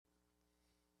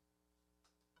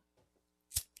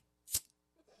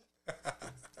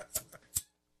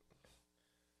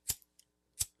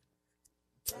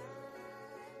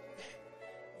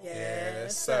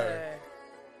Yes, sir.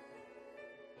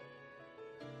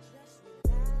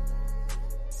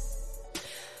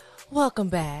 Welcome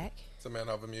back. To Man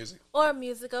Over Music. Or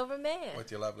Music Over Man.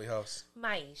 With your lovely host,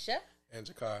 Maisha. And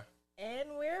Jakar. And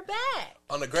we're back.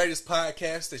 On the greatest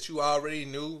podcast that you already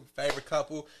knew, favorite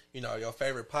couple, your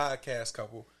favorite podcast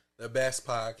couple, the best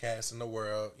podcast in the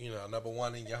world, number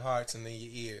one in your hearts and in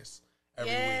your ears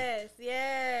every week.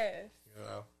 Yes.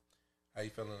 How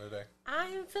you feeling today? I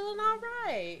am feeling all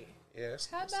right. Yes.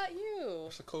 How about you?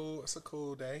 It's a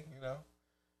cool day,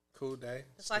 Cool day.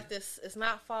 It's like this. It's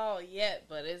not fall yet,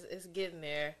 but it's getting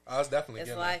there. Oh, it's definitely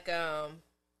getting there. It's like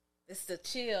it's the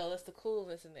chill, it's the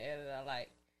coolness in the air that I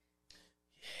like.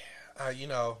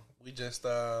 Yeah, we just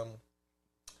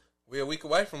we're a week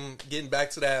away from getting back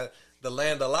to the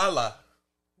land of Lala.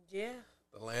 Yeah.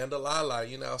 The land of Lala,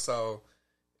 so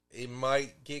it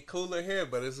might get cooler here,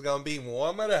 but it's gonna be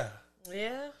warmer there.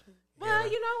 Yeah. Well,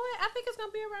 you know what? I think it's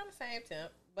gonna be around the same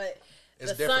temp, but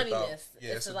it's the sunniness.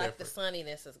 Yeah, it's like different. The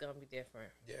sunniness is gonna be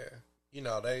different. Yeah.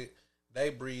 They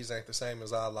breeze ain't the same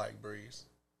as I like breeze.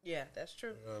 Yeah, that's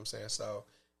true. You know what I'm saying? So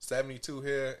 72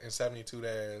 here and 72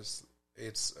 there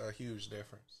it's a huge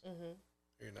difference. Mm-hmm.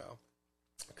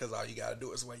 Because all you gotta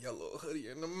do is wear your little hoodie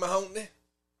in the morning.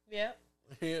 Yep.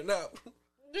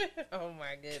 Oh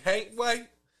my goodness. Can't wait.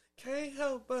 Can't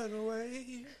help but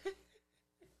wait.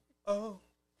 Oh.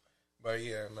 But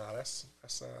yeah, that's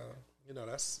that's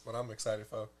what I'm excited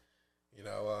for.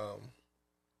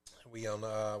 We on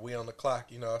the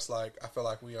clock. It's like I feel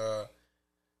like we are.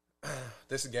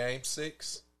 This is game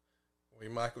 6. We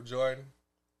Michael Jordan.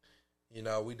 We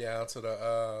down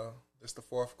to this the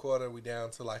fourth quarter. We down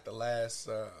to like the last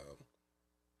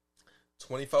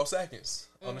 24 seconds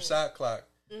on the shot clock.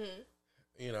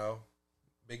 Mm-hmm.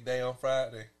 Big day on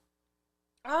Friday.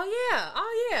 Oh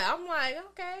yeah. I'm like,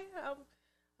 okay.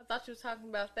 I thought you were talking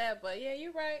about that, but yeah,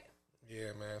 you're right.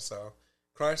 Yeah, man. So,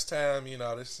 crunch time,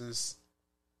 this is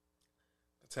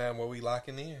the time where we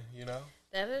locking in,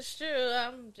 That is true.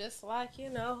 I'm just like,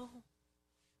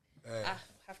 I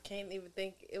can't even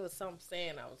think. It was some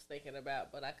saying I was thinking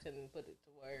about, but I couldn't put it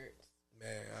to words.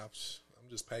 Man, I'm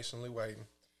just patiently waiting.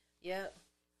 Yep.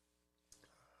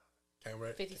 Can't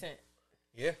wait. 50 Cent.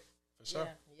 Yeah, for sure.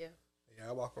 Yeah. Yeah,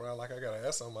 I walk around like I got an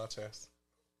S on my chest.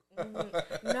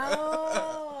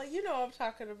 No, you know what I'm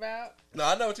talking about. No,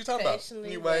 I know what you're talking about.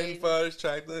 You waiting for this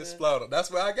track to explode. That's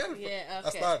where I got it from. Yeah, okay. I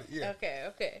started, yeah.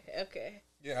 Okay.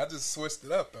 Yeah, I just switched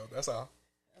it up, though. That's all.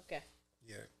 Okay.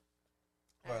 Yeah.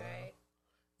 All right.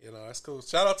 That's cool.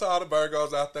 Shout out to all the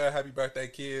Virgos out there. Happy birthday,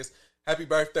 kids. Happy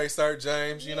birthday, Sir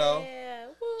James, Yeah.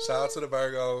 Woo. Shout out to the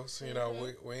Virgos.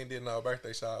 We ain't did no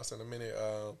birthday shout-outs in a minute.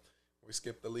 We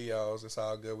skipped the Leos. It's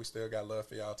all good. We still got love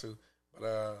for y'all, too.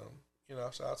 But,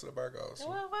 shout out to the Virgos.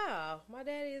 Oh, wow. My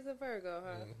daddy is a Virgo,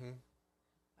 huh? Mm-hmm.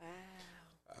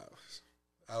 Wow.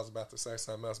 I was about to say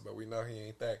something else, but we know he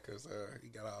ain't that because he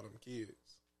got all them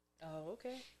kids. Oh,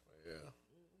 okay. Yeah.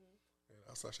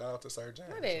 Mm-hmm. So shout out to Sir James.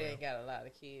 My daddy ain't got a lot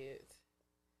of kids.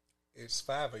 It's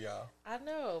 5 of y'all. I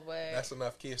know, but that's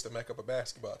enough kids to make up a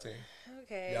basketball team.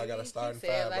 Okay. Y'all got a starting 5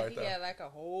 like right there. He got like a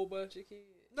whole bunch of kids.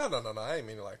 No. I ain't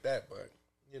mean it like that, but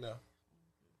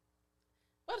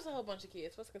What is a whole bunch of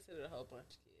kids? What's considered a whole bunch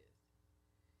of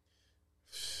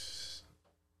kids?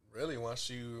 Really, once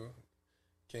you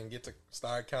can get to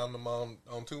start counting them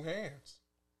on 2 hands.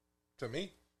 To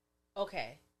me.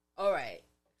 Okay. All right.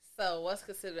 So what's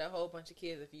considered a whole bunch of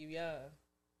kids if you young?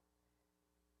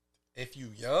 If you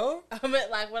young?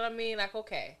 Like,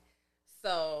 okay.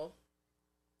 So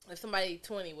if somebody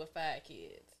 20 with 5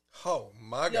 kids. Oh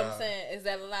my God! You know what I'm saying? Is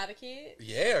that a lot of kids?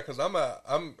 Yeah, because I'm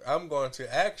going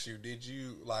to ask you. Do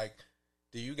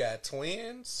you got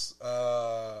twins,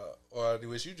 or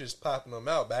was you just popping them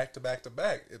out back to back to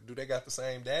back? Do they got the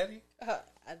same daddy? I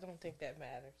don't think that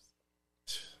matters.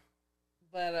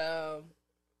 But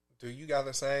do you got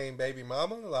the same baby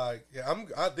mama? Like,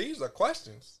 these are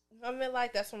questions.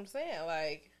 That's what I'm saying.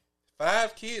 Like,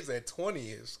 5 kids at 20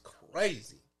 is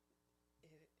crazy.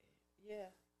 Yeah.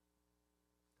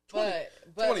 20,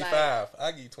 but 25.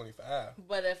 I give you 25.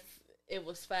 But if it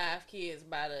was 5 kids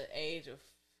by the age of,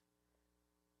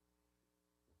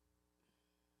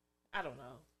 I don't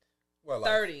know, well,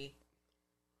 30.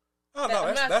 Oh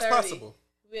no, that's possible.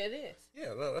 Yeah, it is.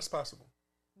 Yeah, no, that's possible.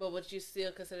 But would you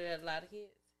still consider that a lot of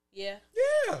kids? Yeah.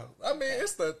 Yeah, I mean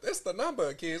it's the number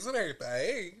of kids. It ain't the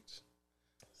age.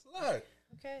 It's a lot.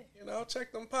 Okay.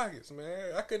 Check them pockets,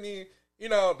 man. I couldn't even.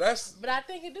 That's. But I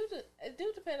think it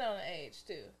do depend on the age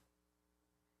too.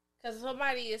 Because if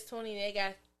somebody is 20 and they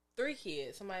got 3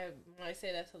 kids, somebody might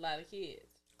say that's a lot of kids.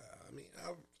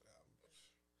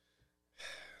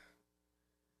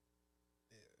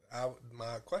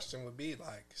 my question would be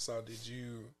like, so did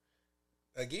you?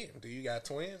 Again, do you got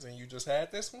twins and you just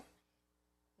had this one?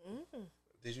 Mm.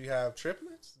 Did you have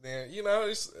triplets? Then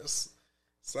it's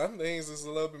some things is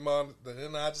a little bit more.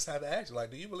 Then I just had to ask you,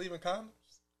 like, do you believe in condoms?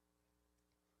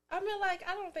 I mean, like,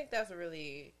 I don't think that's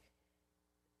really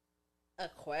a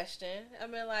question. I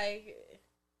mean, like,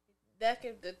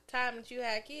 the time that you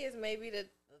had kids, maybe the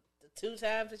 2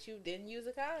 times that you didn't use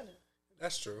a condom.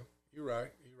 That's true. You're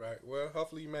right. Well,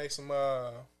 hopefully you made some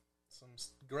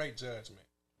great judgment.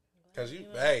 Because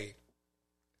hey,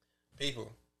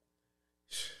 people,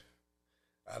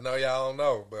 I know y'all don't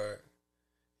know, but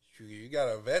you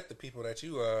gotta vet the people that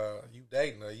you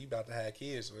dating or you about to have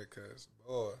kids with. Because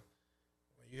boy,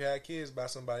 when you have kids by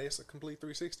somebody, it's a complete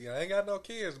 360. I ain't got no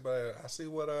kids, but I see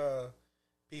what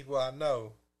people I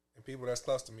know and people that's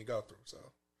close to me go through.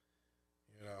 So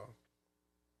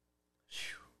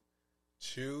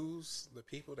choose the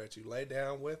people that you lay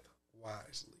down with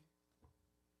wisely.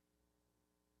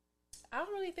 I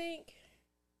don't really think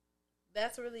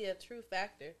that's really a true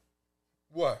factor.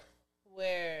 What?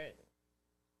 Where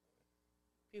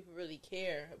people really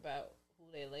care about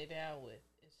who they lay down with.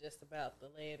 It's just about the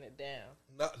laying it down.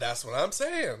 No, that's what I'm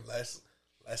saying. Let's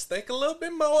think a little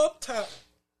bit more up top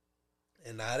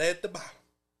and not at the bottom.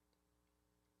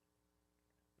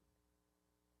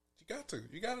 You got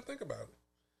to think about it.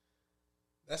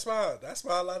 That's why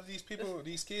a lot of these people,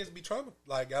 these kids be trauma,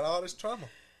 like got all this trauma.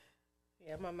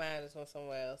 Yeah, my mind is on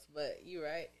somewhere else, but you're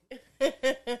right. Yeah,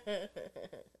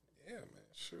 man,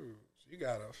 shoot.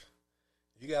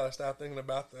 You gotta stop thinking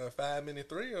about the 5-minute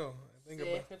thrill.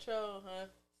 Stay in control, huh?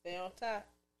 Stay on top.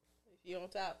 If you're on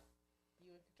top, you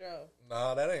in control.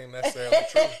 No, that ain't necessarily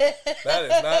true. That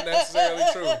is not necessarily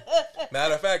true.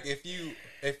 Matter of fact, if you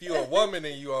a woman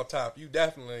and you on top, you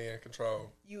definitely in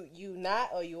control. You not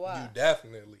or you are? You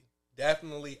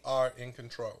definitely are in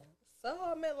control. So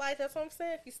I mean, like that's what I'm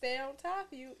saying. If you stay on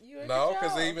top, you in no, control.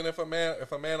 because even if a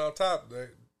man on top, the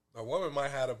woman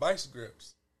might have the vice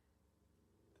grips.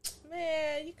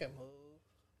 Man, you can move.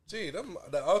 Gee,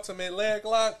 the ultimate leg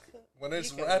lock when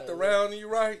it's wrapped around you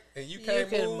right and you can't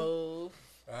move. You can move.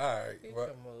 All right, you well,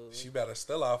 can move. she better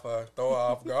still throw her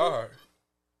off guard.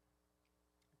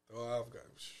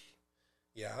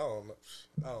 Yeah, I don't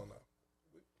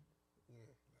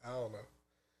know.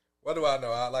 What do I know?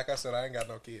 Like I said, I ain't got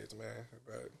no kids, man.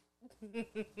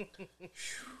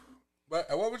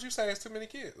 But what would you say is too many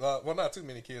kids? Well, not too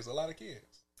many kids. A lot of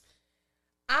kids.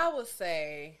 I would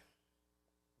say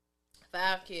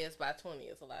 5 kids by 20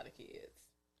 is a lot of kids.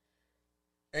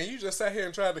 And you just sat here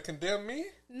and tried to condemn me?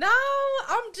 No,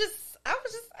 I was just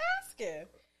asking.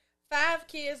 5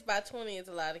 kids by 20 is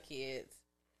a lot of kids.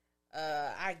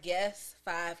 I guess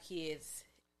 5 kids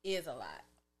is a lot.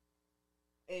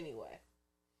 Anyway.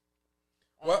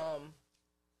 What?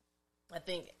 I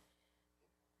think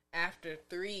after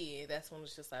 3, that's when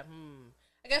it's just like,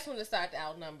 I guess when they start to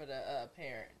outnumber the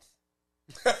parents.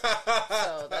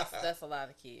 So that's a lot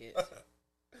of kids.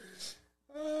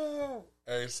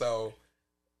 Hey, so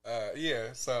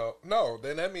yeah, so no,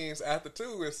 then that means after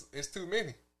 2 it's too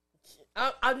many.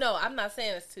 I no, I'm not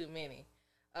saying it's too many.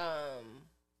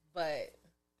 But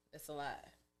it's a lot.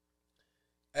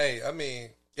 Hey, I mean,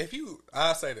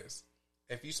 I'll say this.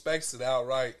 If you space it out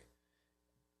right,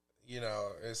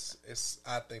 it's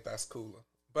I think that's cooler.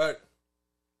 But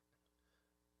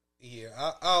yeah,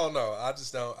 I don't know.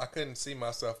 I couldn't see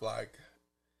myself like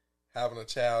having a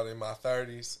child in my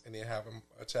 30s and then having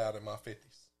a child in my 50s.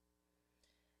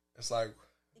 It's like,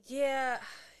 yeah,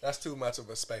 that's too much of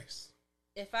a space.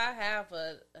 If I have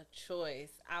a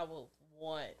choice, I would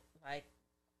want like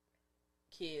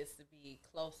kids to be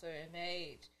closer in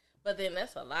age. But then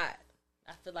that's a lot.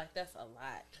 I feel like that's a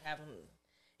lot having.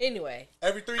 Anyway,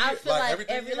 every 3 years, I feel like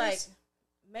every years? like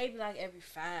maybe like every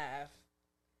 5.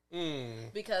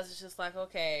 Because it's just like,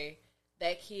 okay,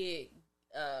 that kid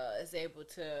is able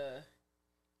to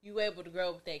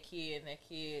grow with that kid, and that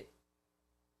kid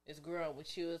is growing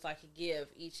with you. It's like you give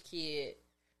each kid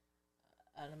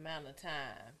an amount of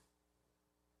time.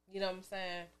 You know what I'm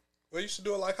saying? Well, you should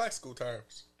do it like high school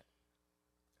terms.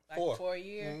 Like 4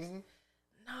 years? Mm-hmm.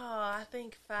 No, I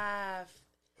think 5,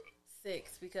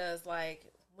 6, because like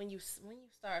when you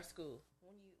start school,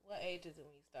 what age is it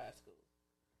when you start school?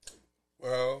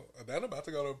 Well, I'm about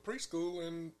to go to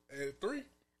preschool at 3.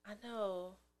 I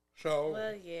know. So,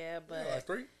 well, yeah, but like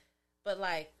 3. But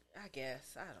like, I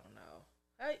guess I don't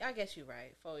know. I guess you're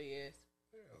right. 4 years.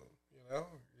 Yeah,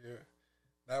 yeah.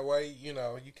 That way, you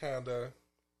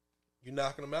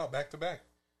knocking them out back to back.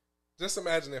 Just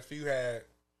imagine if you had.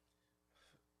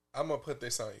 I'm gonna put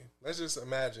this on you. Let's just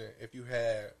imagine if you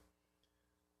had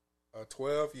a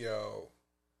 12-year-old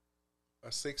a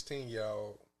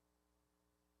 16-year-old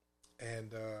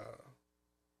and an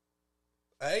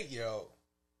 8-year-old,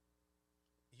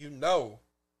 you know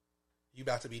you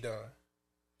about to be done.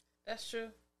 That's true.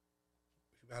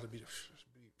 She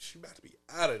about to be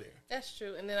out of there. That's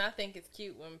true. And then I think it's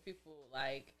cute when people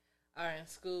like are in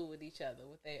school with each other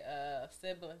with their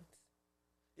siblings.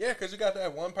 Yeah, because you got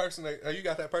that one person you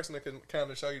got that person that can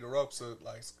kind of show you the ropes of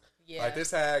like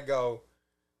this how I go.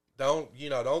 Don't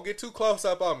get too close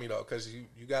up on me though, because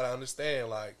you got to understand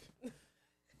like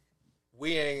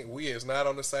we is not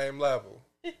on the same level.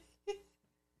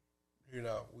 We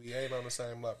ain't on the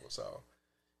same level. So,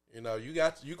 you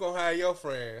gonna have your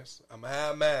friends. I'm gonna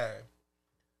have mine.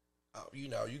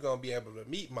 You gonna be able to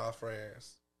meet my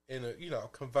friends and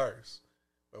converse.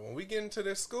 But when we get into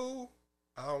this school,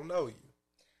 I don't know you.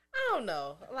 I don't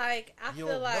know. Like I You feel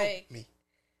don't like know me.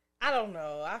 I don't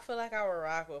know. I feel like I would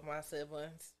rock with my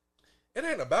siblings. It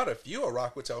ain't about if you will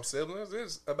rock with your siblings.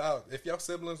 It's about if your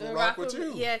siblings will rock with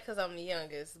you. Yeah, because I'm the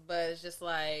youngest. But it's just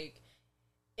like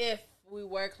if we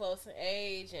were close in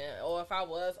age, or if I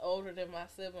was older than my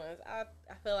siblings, I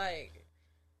feel like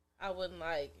I wouldn't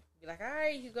like be like, all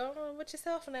right, you go on with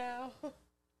yourself now.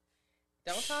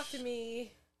 Don't talk to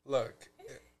me. Look,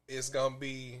 it's gonna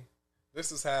be.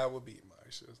 This is how it would be,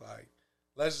 Marsha. It's like,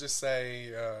 let's just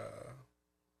say,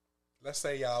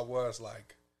 y'all was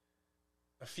like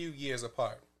a few years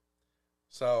apart.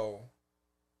 So,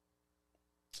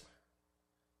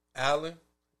 Alan,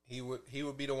 he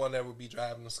would be the one that would be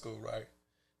driving to school, right?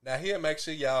 Now he'll make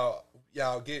sure y'all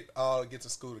get to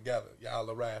school together. Y'all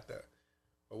arrive there.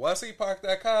 But once he parked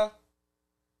that car,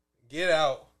 get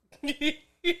out and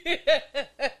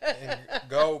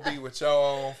go be with your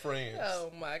own friends.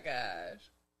 Oh my gosh.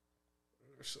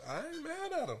 I ain't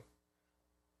mad at him.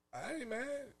 I ain't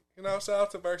mad. Shout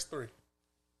out to verse 3.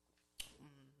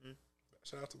 Mm-hmm.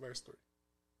 Shout out to verse 3.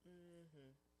 Mm-hmm.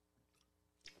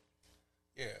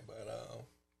 Yeah, but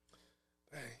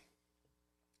dang.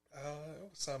 It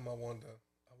was something I wanted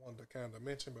to kind of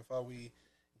mention before we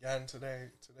got into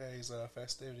today's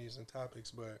festivities and topics,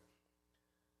 but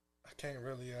I can't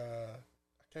really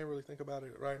think about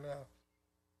it right now.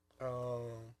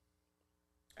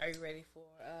 Are you ready for?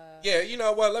 Yeah, you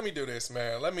know what? Let me do this,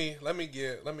 man. Let me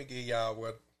give y'all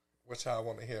what y'all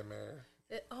want to hear, man.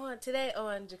 Today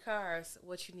on Jakar's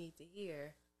What You Need to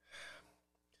Hear.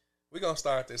 We're gonna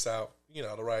start this out,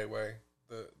 the right way,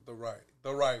 the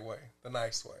right way, the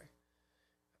nice way.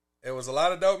 It was a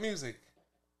lot of dope music,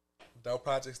 dope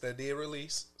projects that did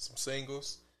release, some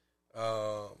singles,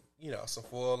 some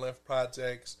full length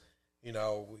projects. I'm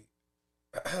gonna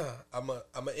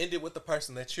end it with the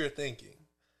person that you're thinking.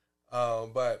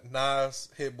 But Nas,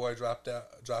 Hit Boy dropped their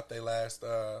last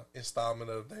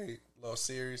installment of their little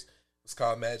series. It's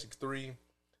called Magic 3.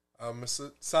 It's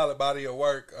a solid body of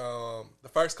work. The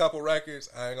first couple records,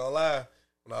 I ain't gonna lie,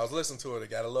 when I was listening to it, it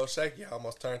got a little shaky. I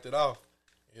almost turned it off.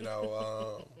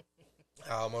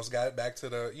 I almost got it back to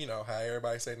the, how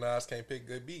everybody say Nas can't pick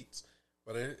good beats.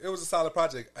 But it was a solid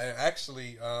project. And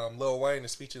actually, Lil Wayne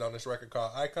is featured on this record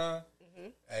called Icon. Mm-hmm.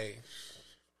 Hey,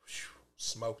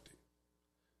 smoked it.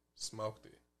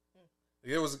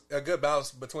 It was a good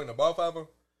balance between the both of them.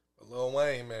 But Lil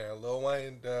Wayne, man, Lil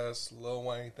Wayne does Lil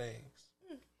Wayne things.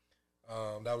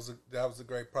 That was a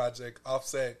great project.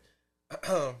 Offset,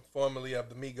 formerly of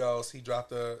the Migos, he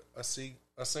dropped a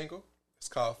single. It's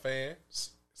called Fan.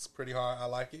 It's pretty hard. I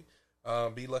like it.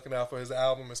 Be looking out for his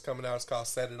album. It's coming out. It's called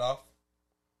Set It Off.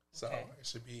 So It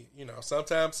should be,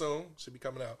 sometime soon. Should be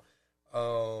coming out.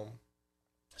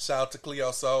 Shout out to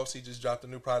Cleo Soul. She just dropped a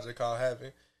new project called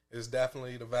Heaven. It's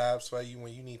definitely the vibes for you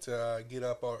when you need to get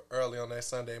up early on that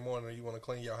Sunday morning, or you want to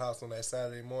clean your house on that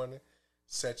Saturday morning.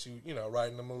 Set you,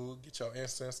 right in the mood. Get your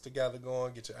incense together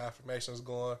going. Get your affirmations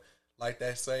going. Light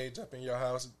that sage up in your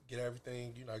house. Get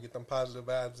everything, get them positive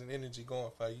vibes and energy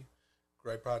going for you.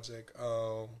 Great project.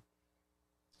 Who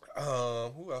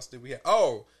else did we have?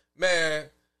 Oh, man.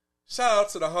 Shout out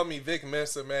to the homie Vic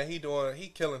Mensa, man. He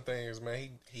killing things,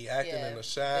 man. He acting in The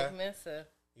Chi. Vic Mensa.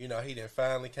 He then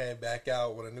finally came back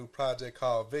out with a new project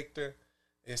called Victor.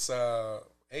 It's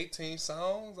 18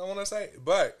 songs, I want to say,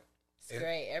 but it's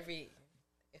great.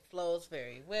 It flows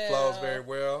very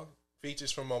well.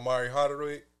 Features from Omari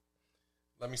Hardwick.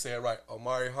 Let me say it right.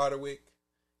 Omari Hardwick.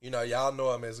 Y'all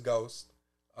know him as Ghost.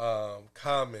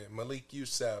 Common, Malik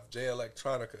Yusef, Jay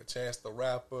Electronica, Chance the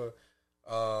Rapper.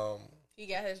 He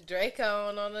got his Drake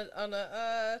on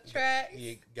the track.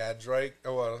 He got Drake.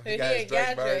 Well, he got his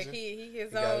Drake version. He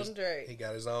his own Drake. He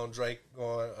got his own Drake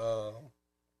going.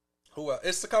 Who else?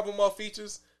 It's a couple more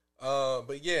features.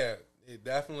 But yeah, it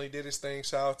definitely did his thing.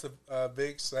 Shout out to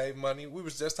Vic, Save Money. We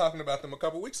was just talking about them a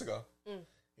couple weeks ago.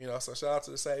 You know, so shout out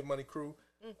to the Save Money crew.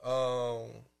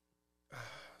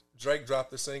 Drake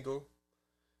dropped the single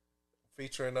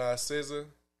featuring SZA.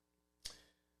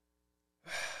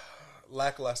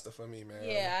 Lackluster for me, man.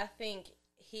 Yeah, I think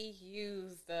he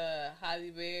used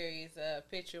Halle Berry's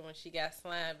picture when she got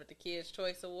slimed with the Kids'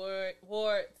 Choice Awards,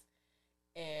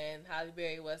 and Halle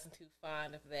Berry wasn't too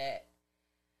fond of that.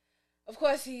 Of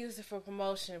course, he used it for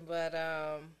promotion,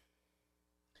 but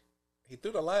he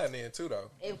threw the line in too,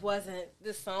 though. it wasn't.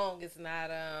 This song is not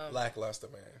Lackluster,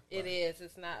 man. It is.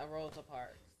 It's not a Rosa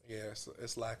Parks. Yeah,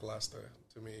 it's lackluster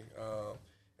to me.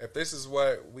 If this is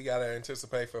what we gotta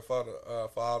anticipate for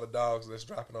all the dogs that's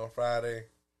dropping on Friday,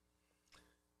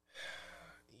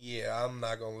 yeah, I'm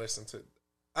not gonna listen to.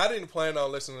 I didn't plan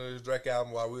on listening to this Drake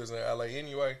album while we was in LA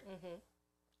anyway.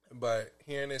 But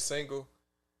hearing this single,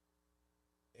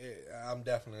 I'm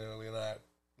definitely not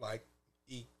like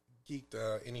geeked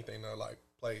anything to like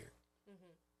play it.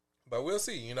 But we'll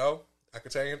see. You know, I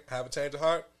could have a change of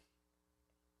heart.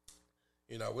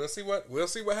 You know, we'll see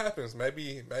what happens.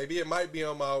 Maybe it might be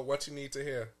on my what you need to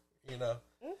hear. You know.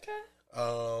 Okay.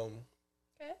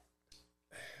 Okay.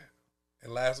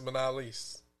 And last but not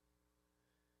least,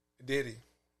 Diddy.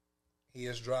 He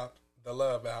has dropped the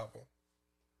Love album.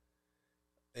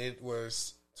 It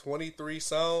was 23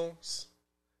 songs,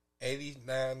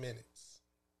 89 minutes.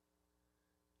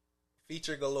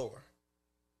 Feature galore.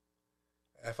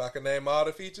 If I could name all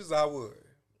the features, I would.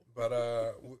 But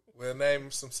we'll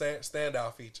name some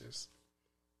standout features.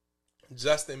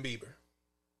 Justin Bieber.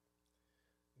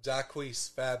 Jacquees,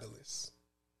 Fabulous.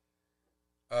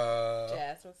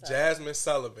 Jasmine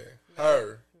Sullivan.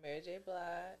 Her. Mary J.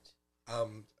 Blige.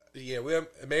 Yeah, we're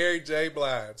Mary J.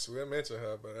 Blige. We'll mention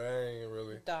her, but I ain't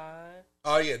really. Dawn.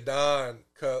 Oh yeah, Dawn.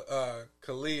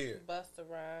 Khalid. Busta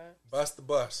Rhymes. Busta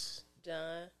Bus.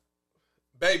 John.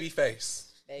 Babyface.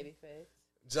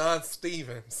 John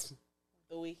Stevens.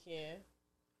 The Weeknd.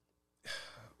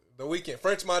 The Weeknd.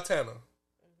 French Montana.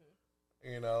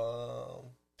 You know,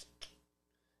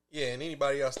 yeah, and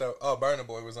anybody else that Burna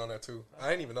Boy was on there too. I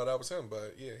didn't even know that was him,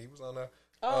 but yeah, he was on there.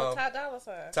 Ty Dolla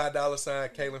 $ign. Ty Dolla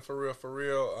 $ign, Kaylin For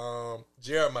Real,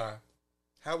 Jeremiah.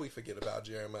 How we forget about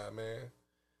Jeremiah, man?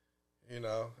 You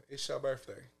know, it's your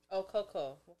birthday. Oh,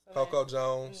 Coco. Coco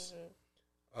Jones.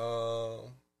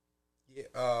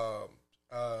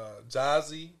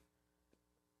 Jazzy.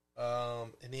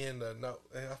 And then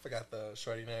I forgot the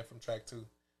shorty name from track 2.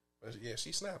 But yeah,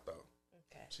 she snapped though.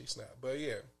 Okay. She snapped. But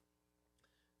yeah.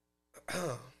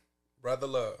 Brother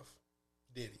Love.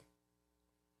 Diddy.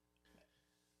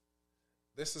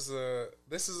 This is an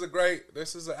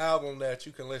album that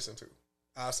you can listen to.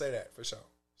 I'll say that for sure.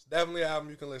 It's definitely an album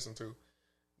you can listen to.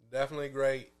 Definitely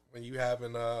great when you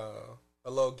having a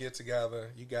little get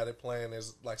together. You got it playing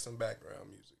as like some background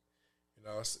music. You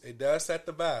know, it does set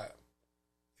the vibe.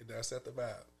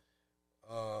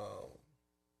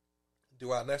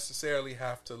 Do I necessarily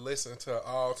have to listen to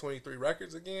all 23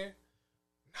 records again?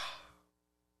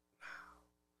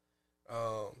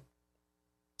 No.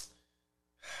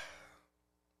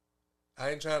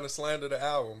 I ain't trying to slander the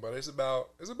album, but it's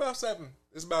about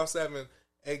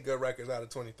 8 good records out of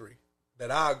 23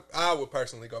 that I would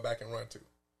personally go back and run to.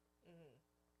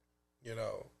 You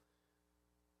know,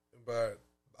 but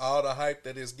all the hype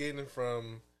that it's getting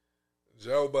from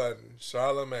Joe Budden,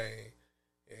 Charlamagne,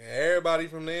 and everybody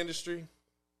from the industry.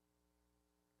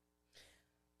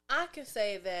 I can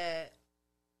say that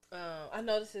I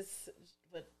know this is,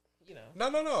 but you know.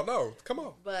 No. Come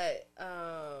on. But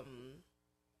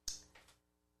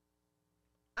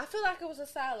I feel like it was a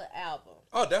solid album.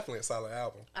 Oh, definitely a solid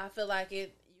album. I feel like you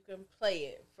can play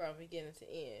it from beginning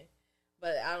to end.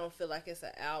 But I don't feel like it's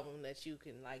an album that you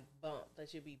can like bump,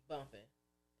 that you be bumping.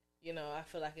 You know, I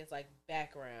feel like it's like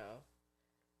background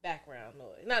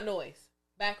noise. Not noise.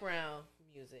 Background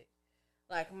music.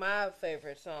 Like my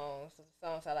favorite songs, the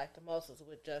songs I like the most is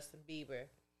with Justin Bieber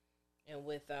and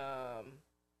with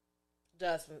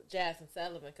Jasmine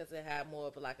Sullivan, because it had more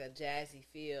of like a jazzy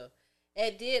feel.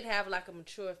 It did have like a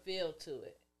mature feel to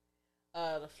it.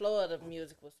 The flow of the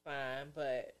music was fine,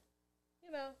 but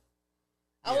you know,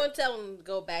 I wouldn't tell them to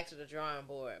go back to the drawing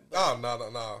board. But, oh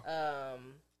no.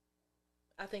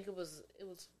 I think it was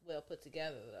well put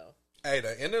together though. Hey,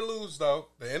 the interludes was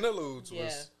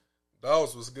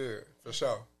good for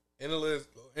sure.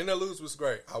 Interludes was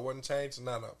great. I wouldn't change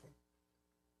none of them.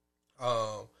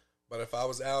 But if I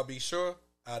was Al B. Sure,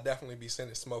 I'd definitely be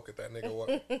sending smoke at that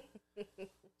nigga.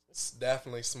 It's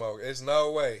definitely smoke. There's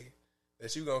no way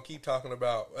that you gonna keep talking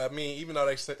about. I mean, even though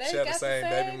they share the same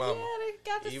baby mama,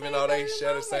 even though they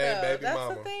share the same baby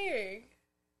mama, that's the thing.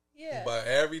 Yeah. But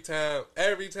every time,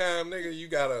 nigga, you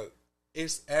gotta.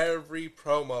 It's every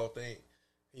promo thing.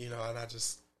 You know, and I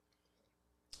just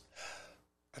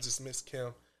miss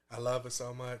Kim. I love her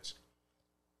so much.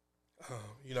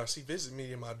 You know, she visited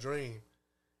me in my dream,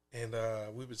 and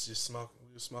we was just smoking.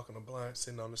 We were smoking a blunt,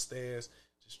 sitting on the stairs,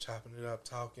 just chopping it up,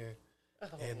 talking. Oh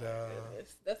And my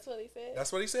goodness, that's what he said.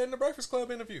 that's what he said in the Breakfast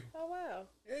Club interview. Oh wow.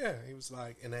 Yeah, he was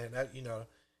like, and then that, you know,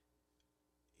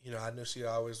 I knew she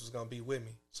always was gonna be with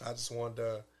me, so I just wanted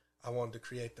to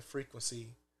create the frequency,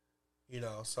 you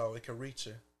know, so it could reach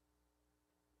her.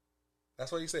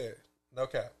 That's what he said. No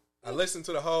cap. I listened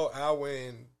to the whole hour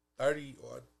and 30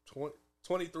 or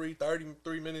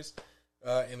 33 minutes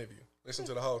interview. Listen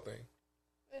to the whole thing.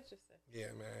 Interesting.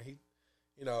 Yeah, man. He,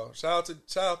 you know, shout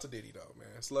out to Diddy though, man.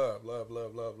 It's love. Throw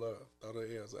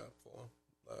the L's up for him.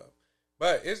 Love.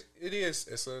 But it's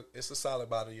a solid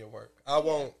body of work. I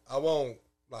won't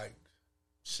like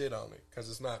shit on it because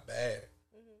it's not bad.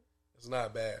 Mm-hmm. It's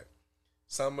not bad.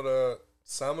 Some of the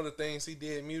things he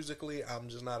did musically, I'm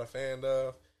just not a fan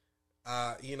of.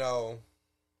 You know,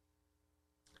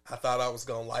 I thought I was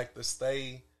gonna like the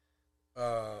Stay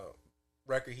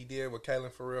record he did with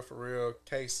Kaylin For Real,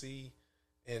 KC,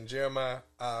 and Jeremiah.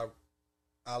 I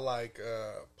like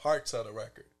parts of the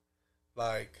record.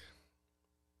 Like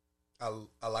I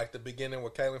like the beginning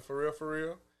with Kaylin For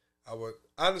Real. I would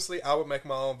make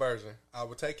my own version. I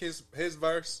would take his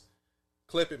verse,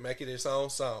 clip it, make it its own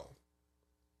song.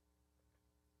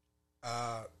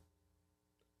 I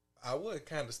would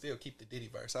kind of still keep the Diddy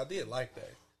verse. I did like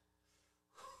that.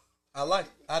 I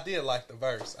did like the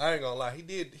verse. I ain't gonna lie. He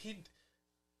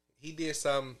did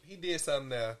something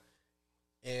there,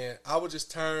 and I would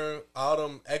just turn all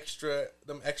them extra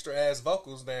ass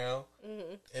vocals down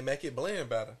and make it blend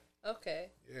better.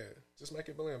 Okay. Yeah, just make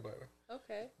it blend better.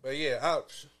 Okay. But yeah,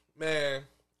 man,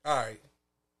 all right.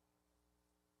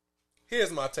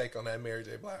 Here's my take on that Mary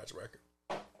J. Blige record.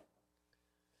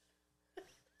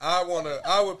 I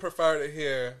would prefer to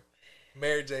hear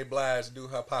Mary J. Blige do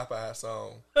her Popeye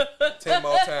song 10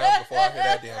 more times before I hear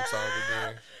that damn song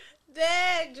again.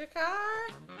 Dang, Jakar.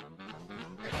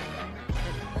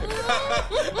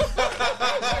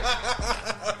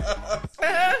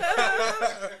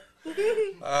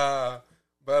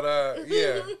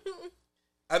 Yeah.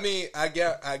 I mean, I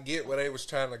get where they was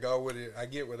trying to go with it. I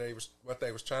get what they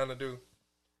was trying to do.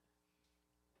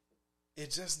 It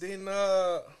just didn't.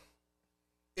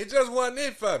 It just wasn't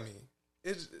it for me.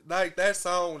 It's like that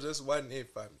song just wasn't it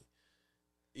for me.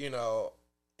 You know,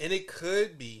 and it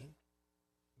could be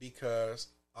because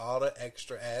all the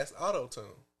extra ass auto tune.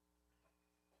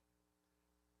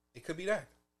 It could be that.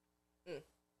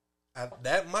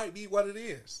 That might be what it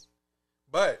is.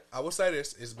 But I will say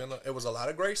this: it was a lot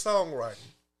of great songwriting.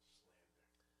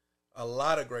 A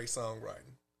lot of great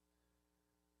songwriting.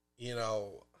 You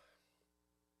know,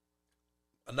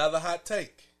 another hot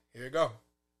take. Here you go.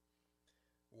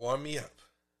 Warm me up.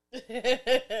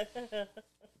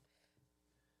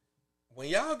 When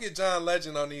y'all get John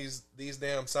Legend on these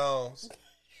damn songs,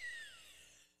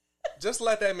 just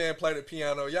let that man play the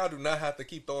piano. Y'all do not have to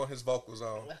keep throwing his vocals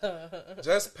on.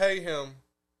 Just pay him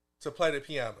to play the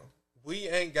piano. We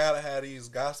ain't gotta have these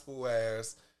gospel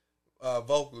ass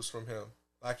vocals from him.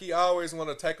 Like he always want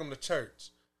to take them to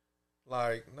church.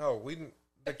 Like no,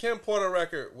 the Kim Porter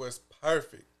record was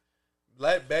perfect.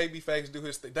 Let Babyface do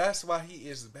his thing. That's why he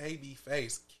is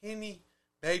Babyface. Kenny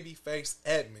Babyface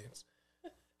Edmonds.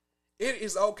 It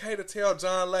is okay to tell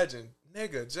John Legend,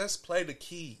 nigga, just play the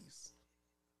keys.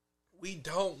 We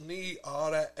don't need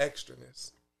all that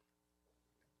extraness.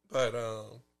 But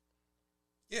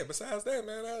yeah. Besides that,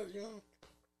 man,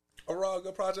 overall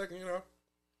good project. You know,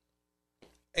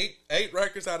 eight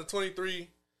records out of 23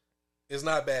 is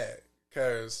not bad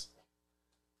because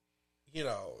you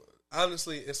know.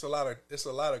 Honestly, it's a lot of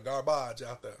garbage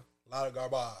out there. A lot of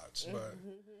garbage, but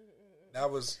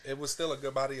it was still a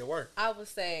good body of work. I would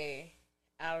say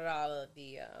out of all of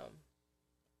the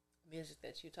music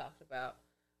that you talked about,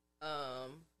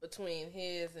 between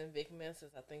his and Vic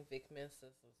Mensa's, I think Vic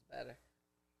Mensa's was better.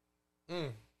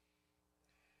 Hey,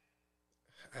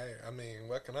 I mean,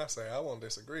 what can I say? I won't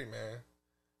disagree, man.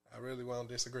 I really won't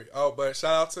disagree. Oh, but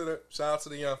shout out to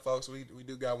the young folks. We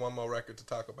do got one more record to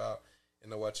talk about.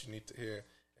 And what you need to hear.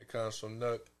 It comes from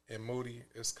Nook and Moody.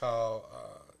 It's called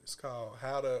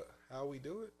How We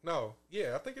Do It. No,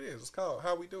 yeah, I think it is. It's called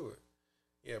How We Do It.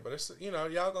 Yeah, but it's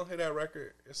y'all gonna hear that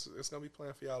record. It's gonna be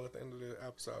playing for y'all at the end of the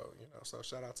episode. So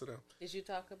shout out to them. Did you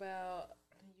talk about?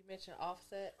 You mentioned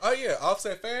Offset. Oh yeah,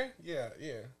 Offset fan. Yeah.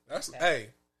 That's okay.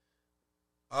 Hey,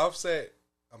 Offset.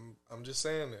 I'm just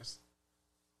saying this.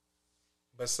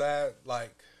 Beside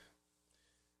like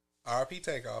RP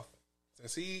Takeoff.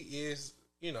 Since he is,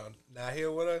 not here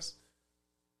with us,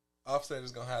 Offset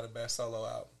is gonna have the best solo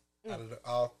album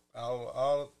out of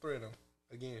all three of them.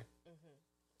 Again,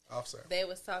 Offset. They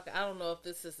was talking. I don't know if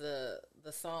this is the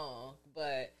song,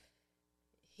 but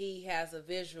he has a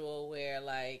visual where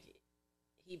like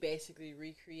he basically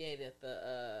recreated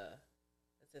the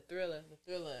Thriller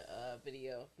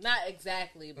video. Not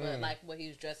exactly, but like what he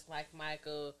was dressed like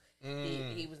Michael.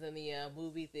 He was in the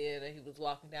movie theater. He was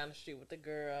walking down the street with the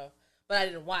girl. But I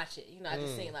didn't watch it. I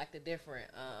just seen like the different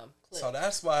clips. So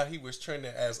that's why he was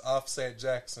trending as Offset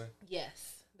Jackson.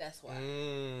 Yes, that's why.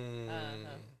 Okay.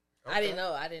 I didn't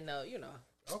know.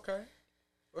 Okay.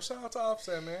 Well, shout out to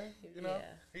Offset, man. Yeah.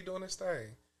 He doing his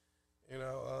thing.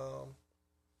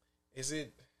 Is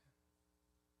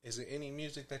it any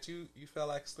music that you felt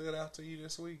like stood out to you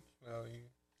this week?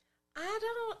 I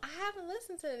haven't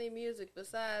listened to any music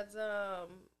besides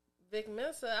Vic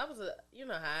Mensa. you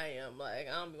know how I am. Like,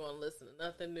 I don't be want to listen to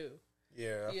nothing new.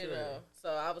 Yeah, I feel you. So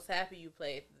I was happy you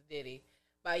played the Diddy.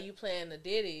 By you playing the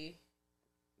Diddy,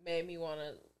 made me want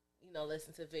to,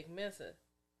 listen to Vic Mensa.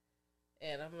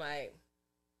 And I'm like,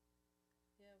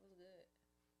 yeah, it was good.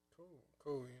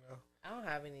 Cool. I don't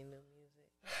have any new music.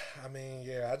 I mean,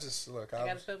 yeah, I just look. I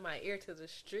got to put my ear to the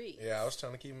street. Yeah, I was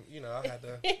trying to keep. I had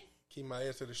to keep my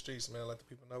ear to the streets, man. Let the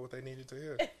people know what they needed to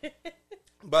hear.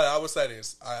 But I would say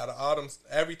this: out of all them,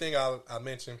 everything I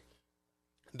mentioned,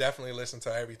 definitely listen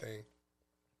to everything.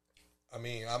 I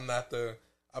mean, I'm not the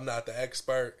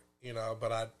expert,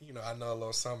 but I know a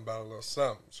little something about a little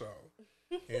something. So,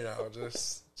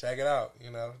 just check it out.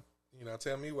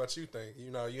 Tell me what you think.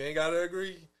 You ain't gotta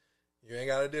agree, you ain't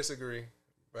gotta disagree,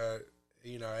 but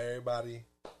everybody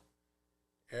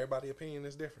opinion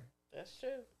is different. That's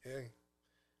true. Yeah.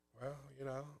 Well,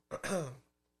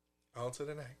 on to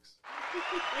the next.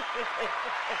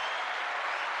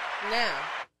 Now,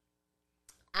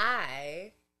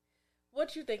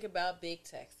 what you think about Big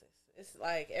Texas? It's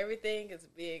like everything is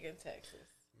big in Texas.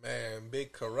 Man,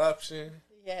 big corruption.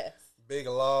 Yes. Big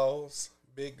laws,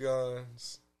 big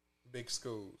guns, big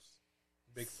schools,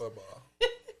 big football.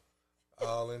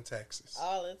 All in Texas.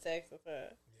 All in Texas, huh?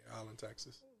 Yeah, all in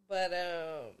Texas. But,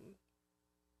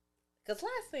 because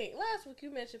last week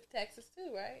you mentioned Texas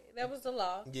too, right? That was the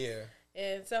law. Yeah.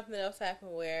 And something else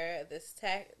happened where this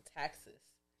Texas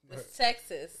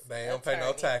they don't pay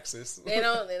no taxes. They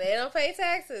don't pay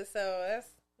taxes. So that's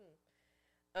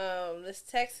this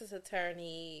Texas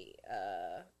attorney.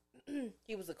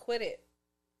 He was acquitted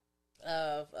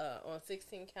of on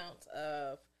 16 counts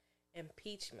of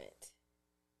impeachment.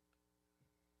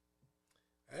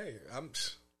 Hey,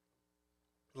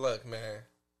 look, man.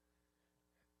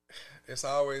 It's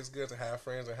always good to have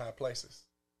friends in high places.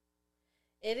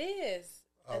 It is.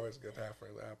 Always good to have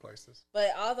friends in high places.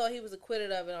 But although he was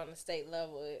acquitted of it on the state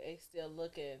level, they still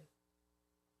looking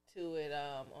to it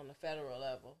on the federal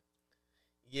level.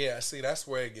 Yeah, see, that's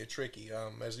where it get tricky.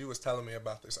 As you was telling me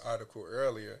about this article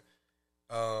earlier,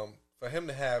 for him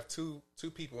to have two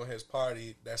people in his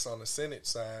party that's on the Senate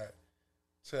side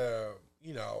to,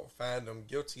 find him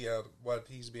guilty of what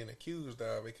he's being accused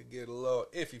of, it could get a little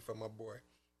iffy for my boy.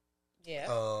 Yeah.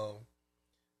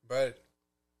 But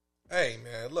hey,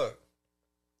 man, look.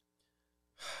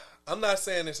 I'm not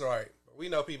saying it's right, but we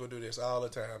know people do this all the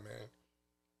time, man.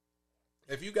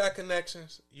 If you got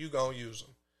connections, you gonna use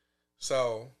them.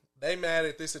 So they mad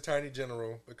at this attorney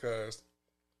general because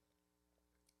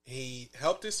he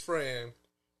helped his friend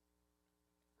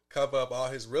cover up all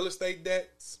his real estate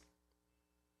debts.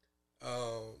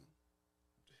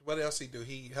 What else he do?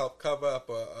 He helped cover up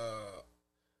a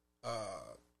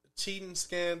cheating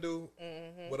scandal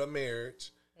with a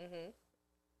marriage.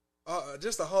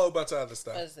 Just a whole bunch of other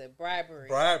stuff. What is it? Bribery.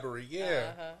 Bribery,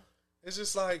 yeah. It's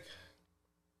just like,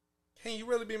 can you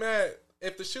really be mad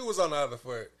if the shoe was on the other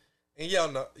foot and your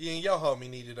homie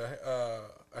needed a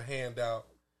handout?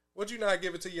 Would you not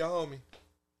give it to your homie?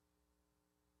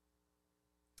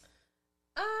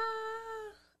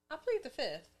 I plead the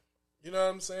fifth. You know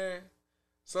what I'm saying?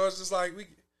 So it's just like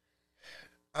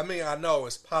I know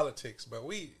it's politics, but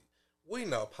we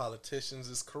know politicians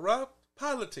is corrupt.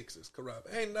 Politics is corrupt.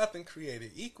 Ain't nothing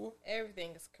created equal.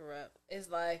 Everything is corrupt. It's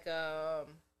like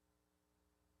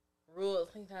rules.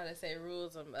 You know how they say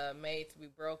rules are made to be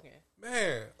broken.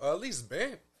 Man, or at least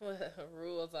bent.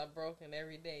 Rules are broken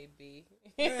every day, B.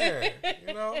 Man,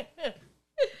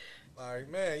 like,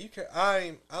 man, you can.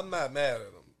 I'm not mad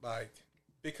at them, like,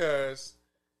 because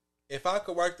if I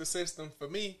could work the system for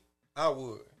me, I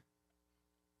would.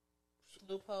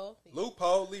 Loophole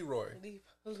Leroy.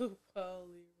 Loophole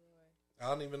Leroy. I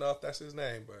don't even know if that's his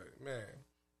name, but man,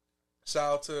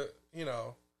 shout out to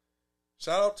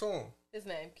him. His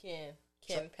name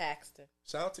Ken Paxton.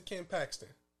 Shout out to Ken Paxton.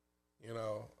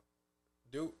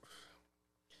 dude,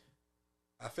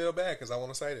 I feel bad because I want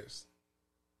to say this,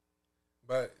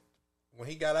 but when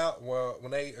he got out, well, when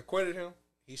they acquitted him,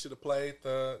 he should have played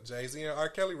the Jay-Z and R.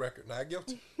 Kelly record. Not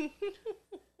guilty.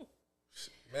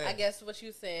 Man. I guess what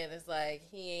you saying is like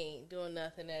he ain't doing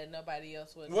nothing that nobody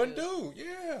else wouldn't do.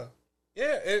 Yeah,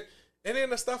 yeah. And then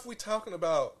the stuff we talking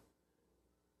about,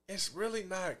 it's really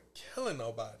not killing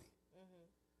nobody. Mm-hmm.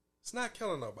 It's not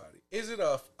killing nobody. Is it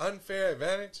a unfair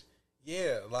advantage?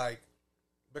 Yeah, like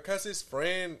because his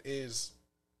friend is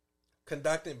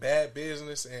conducting bad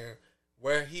business and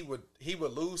where he would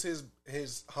lose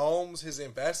his homes, his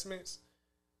investments.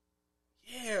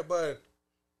 Yeah, but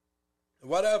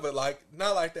whatever, like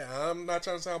not like that. I'm not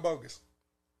trying to sound bogus.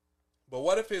 But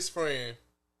what if his friend,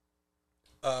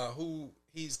 who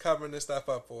he's covering this stuff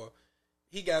up for,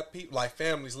 he got people like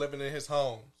families living in his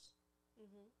homes.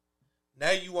 Mm-hmm.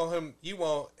 Now you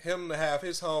want him to have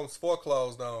his homes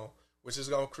foreclosed on, which is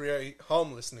going to create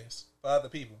homelessness for other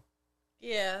people.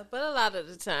 Yeah, but a lot of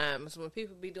the times when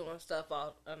people be doing stuff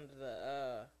out under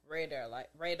the radar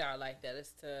like that,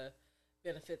 it's to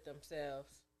benefit themselves.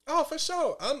 Oh, for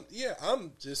sure. I'm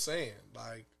just saying,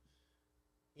 like,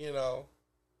 you know,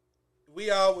 we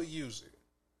all would use it.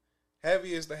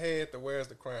 Heavy is the head that wears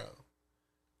the crown.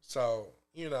 So,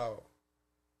 you know,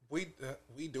 we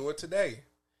do it today.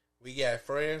 We got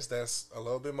friends that's a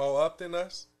little bit more up than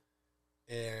us.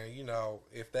 And, you know,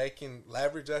 if they can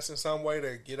leverage us in some way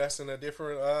to get us in a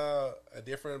different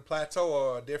plateau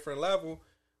or a different level,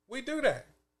 we do that.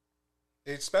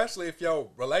 Especially if your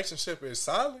relationship is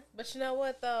solid. But you know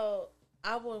what, though?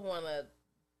 I wouldn't want to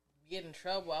get in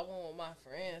trouble. I wouldn't want my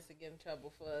friends to get in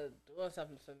trouble for doing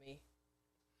something for me.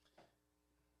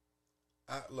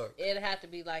 Look. It'd have to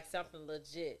be like something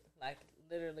legit. Like,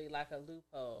 literally like a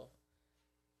loophole.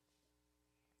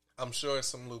 I'm sure it's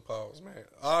some loopholes, man.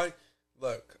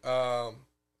 Look,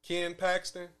 Ken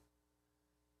Paxton,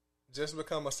 just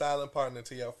become a silent partner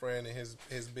to your friend in his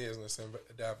business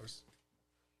endeavors.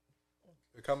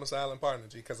 Become a silent partner,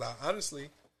 G. Because I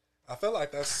feel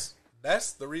like that's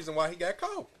the reason why he got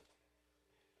caught.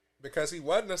 Because he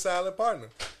wasn't a silent partner.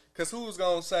 Because who's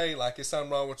gonna say like it's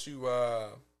something wrong with you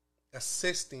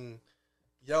assisting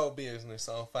your business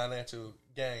on financial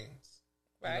gains?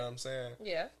 Right. You know what I'm saying?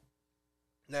 Yeah.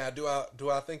 Now, do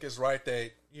I think it's right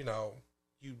that, you know,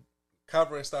 you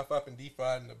covering stuff up and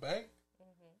defrauding the bank?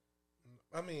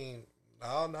 Mm-hmm. I mean,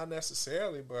 no, not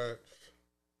necessarily, but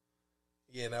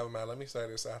yeah, never mind. Let me say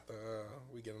this after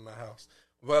we get in the house.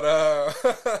 But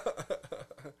you're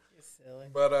silly.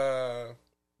 But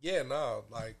yeah, no,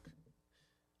 like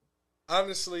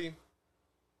honestly,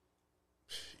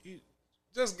 you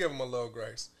just give him a little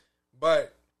grace.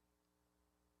 But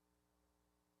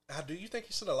do you think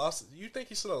he should have lost? You think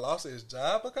he should have lost his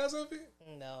job because of it?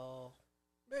 No.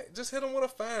 Man, just hit him with a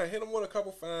fine. Hit him with a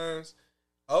couple fines.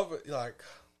 Over, like,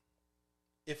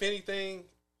 if anything,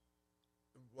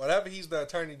 whatever he's the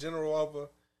attorney general over,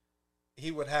 he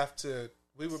would have to.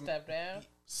 We would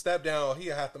step down. He'd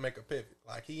have to make a pivot.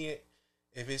 Like if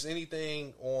it's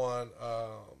anything on,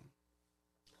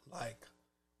 like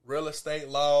real estate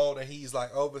law that he's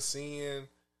like overseeing.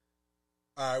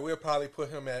 All right, we'll probably put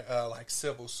him at like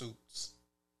civil suits.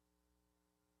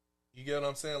 You get what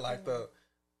I'm saying? Like the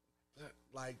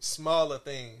like smaller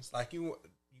things. Like you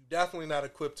definitely not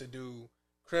equipped to do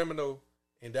criminal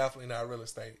and definitely not real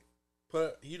estate.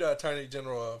 You the attorney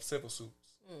general of civil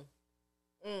suits.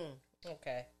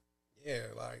 Okay. Yeah,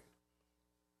 like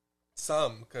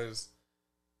some because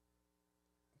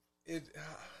it.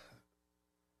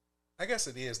 I guess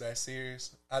it is that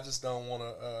serious. I just don't want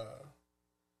to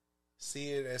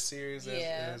see it as serious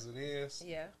as it is.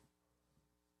 Yeah.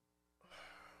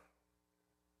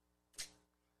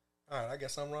 All right, I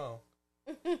guess I'm wrong.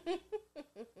 I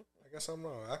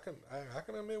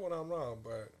can admit when I'm wrong,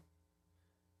 but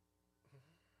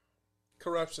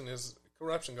corruption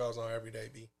goes on every day,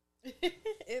 B.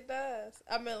 It does.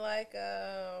 I mean, like,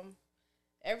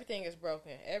 everything is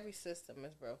broken. Every system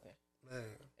is broken. Man.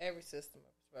 Every system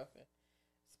is broken,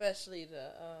 especially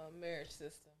the marriage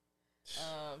system.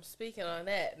 Speaking on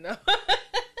that, no.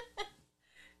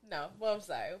 No, well, I'm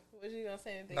sorry. Was you gonna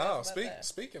say anything else about that?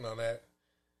 Speaking on that,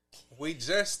 we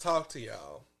just talked to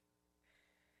y'all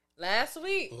last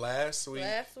week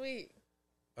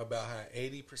about how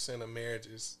 80% of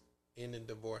marriages end in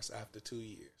divorce after 2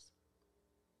 years.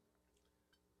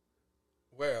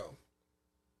 Well,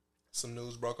 some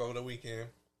news broke over the weekend.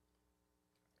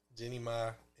 Jeannie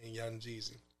Mai and Young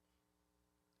Jeezy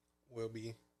will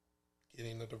be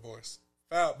getting a divorce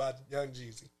filed by Young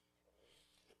Jeezy.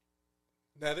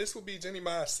 Now, this will be Jeannie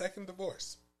Mai's second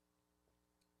divorce.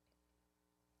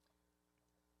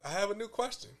 I have a new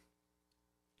question.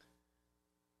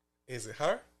 Is it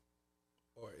her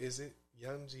or is it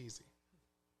Young Jeezy?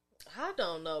 I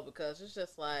don't know because it's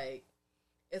just like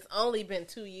it's only been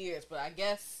 2 years, but I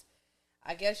guess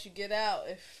you get out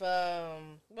if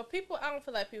well people I don't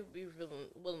feel like people be really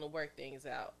willing to work things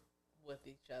out with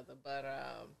each other, but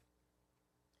it's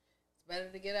better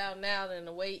to get out now than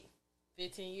to wait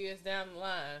 15 years down the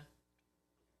line.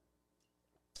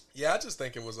 Yeah, I just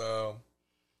think it was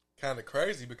kind of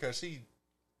crazy because she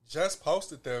just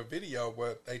posted the video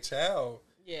with a child,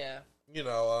 Yeah. you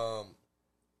know,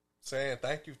 saying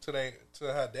thank you to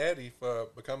her daddy for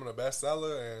becoming a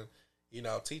bestseller and, you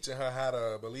know, teaching her how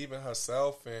to believe in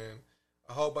herself and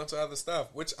a whole bunch of other stuff.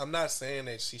 Which I'm not saying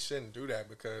that she shouldn't do that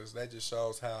because that just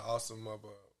shows how awesome of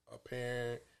a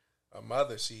parent, a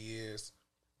mother she is.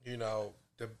 You know,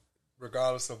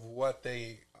 regardless of what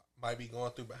they might be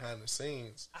going through behind the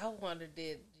scenes. I wonder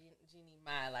did Jeannie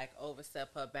Mai like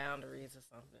overstep her boundaries or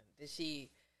something?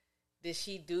 Did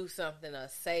she do something or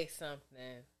say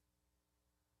something?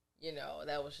 You know,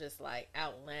 that was just like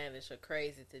outlandish or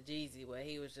crazy to Jeezy, where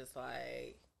he was just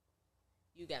like,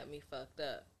 "You got me fucked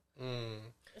up,"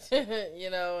 you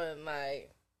know, and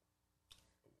like,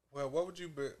 well, what would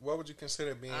you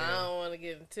consider being? I don't want to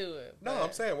get into it. No,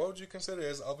 I'm saying, what would you consider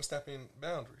as overstepping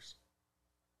boundaries?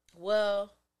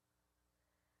 Well,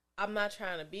 I'm not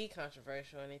trying to be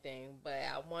controversial or anything, but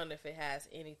I wonder if it has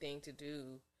anything to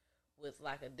do with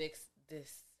like a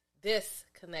this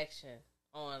connection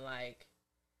on like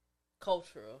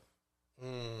cultural,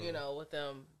 you know, with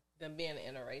them being an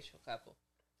interracial couple.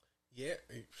 Yeah,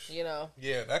 you know.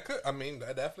 Yeah, that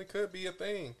definitely could be a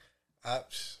thing. I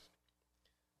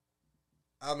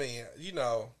mean, you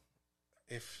know,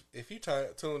 if you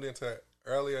tuned into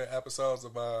earlier episodes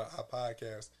of our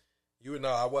podcast, you would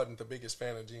know I wasn't the biggest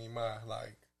fan of Jeannie Mai.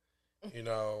 Like, you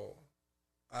know,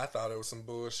 I thought it was some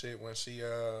bullshit when she.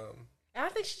 I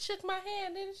think she shook my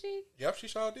hand, didn't she? Yep, she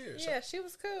sure did. Yeah, she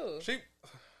was cool.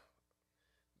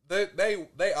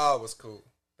 They all was cool.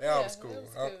 They all was cool.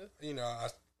 Was cool. You know,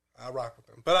 I rock with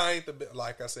them, but I ain't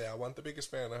like I said, I wasn't the biggest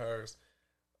fan of hers.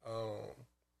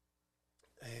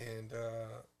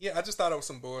 Yeah, I just thought it was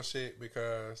some bullshit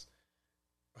because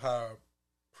her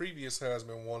previous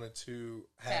husband wanted to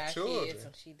have children, kids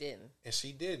and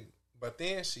she didn't. But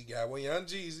then she got with Young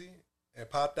Jeezy and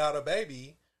popped out a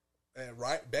baby, and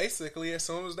basically as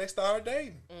soon as they started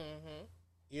dating. Mm-hmm.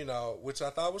 You know, which I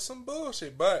thought was some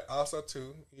bullshit. But also,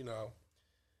 too, you know,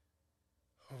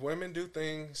 women do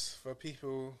things for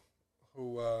people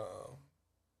who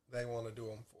they want to do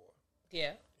them for.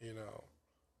 Yeah. You know,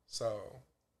 so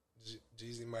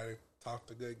Jeezy might have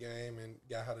talked a good game and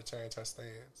got her to change her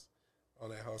stance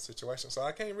on that whole situation. So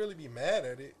I can't really be mad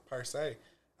at it, per se.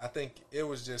 I think it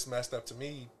was just messed up to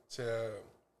me to,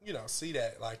 you know, see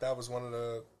that. Like, that was one of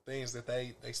the things that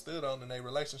they stood on in their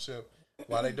relationship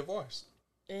while they divorced.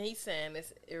 And he's saying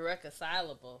it's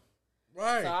irreconcilable.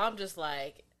 Right. So I'm just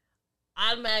like,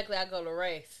 automatically I go to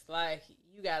race. Like,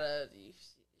 you gotta,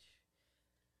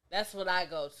 that's what I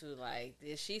go to. Like,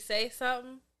 did she say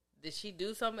something? Did she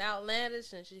do something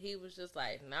outlandish? And he was just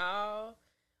like, no.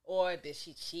 Or did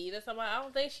she cheat or something? I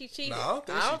don't think she cheated. No,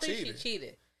 I don't think she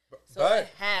cheated. So but, it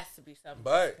has to be something.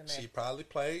 But she probably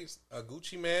plays a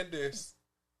Gucci Man disc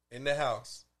in the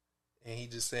house. And he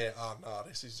just said, "Oh no,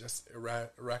 this is just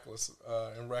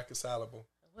irreconcilable."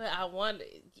 Well, I wonder.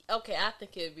 Okay, I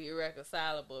think it'd be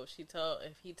irreconcilable if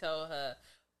he told her,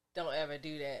 "Don't ever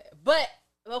do that." But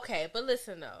okay, but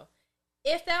listen though,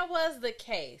 if that was the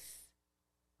case,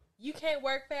 you can't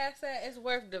work past that. It's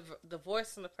worth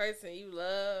divorcing the person you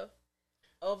love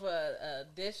over a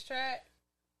diss track.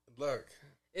 Look,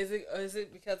 is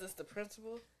it because it's the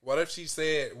principle? What if he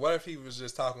was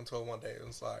just talking to her one day and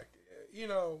was like, you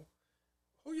know,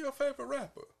 who your favorite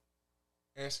rapper?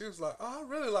 And she was like, oh, I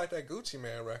really like that Gucci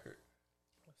Man record.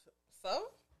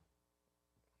 So?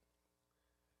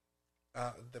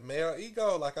 The male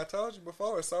ego, like I told you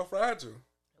before, is so fragile.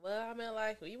 Well, I mean,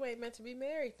 like, you ain't meant to be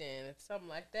married then. If something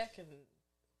like that can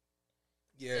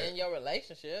end your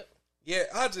relationship. Yeah,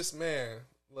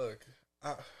 look,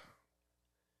 I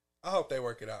hope they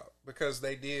work it out because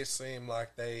they did seem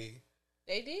like they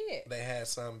did. They had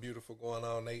something beautiful going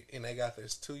on. They got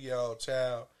this 2-year-old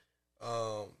child.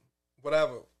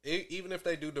 Whatever. Even if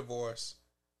they do divorce,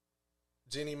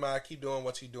 Jeannie Mai, keep doing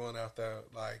what you're doing out there.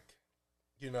 Like,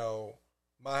 you know,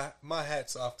 my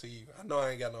hat's off to you. I know I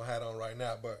ain't got no hat on right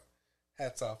now, but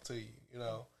hats off to you, you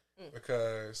know,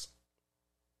 because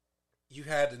you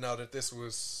had to know that this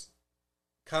was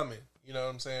coming. You know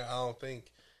what I'm saying? I don't think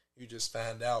you just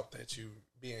find out that you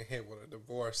being hit with a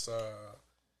divorce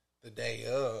the day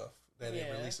of that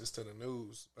it releases to the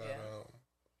news. But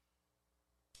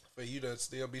for you to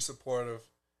still be supportive,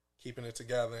 keeping it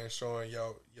together and showing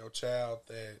your child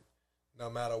that no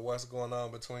matter what's going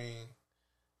on between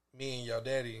me and your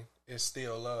daddy, it's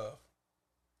still love.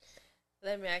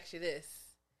 Let me ask you this: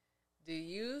 do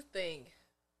you think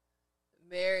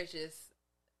marriage is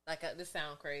like this?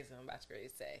 Sound crazy? I'm about to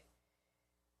say.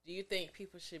 Do you think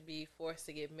people should be forced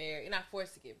to get married? Not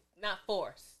forced,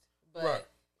 but right,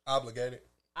 obligated.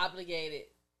 Obligated.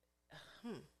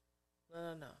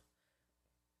 No.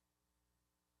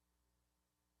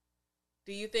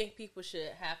 Do you think people should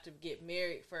have to get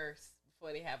married first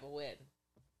before they have a wedding?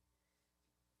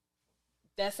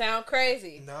 That sound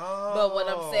crazy. No. But what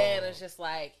I'm saying is just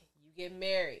like you get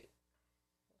married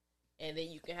and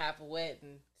then you can have a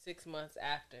wedding 6 months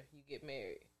after you get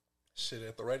married. Shit,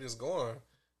 at the rate it's going,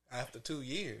 after 2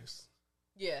 years.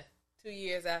 Yeah. 2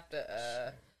 years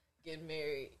after getting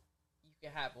married, you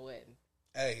can have a wedding.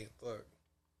 Hey, look.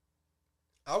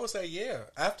 I would say yeah.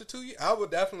 After 2 years, I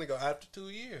would definitely go after 2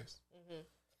 years. Mm-hmm.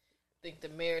 Think the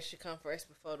marriage should come first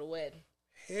before the wedding?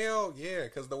 Hell yeah,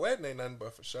 because the wedding ain't nothing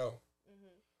but for show.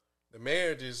 The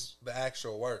marriage is the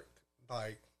actual work.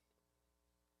 Like,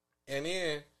 and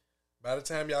then by the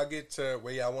time y'all get to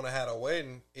where y'all want to have a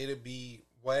wedding, it'll be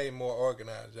way more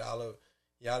organized. Y'all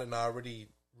didn't already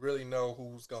really know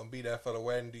who's going to be there for the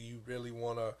wedding. Do you really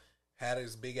want to have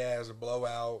this big ass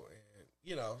blowout and,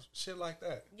 shit like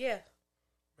that? Yeah.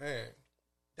 Man,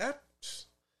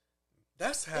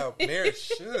 that's how marriage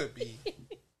should be.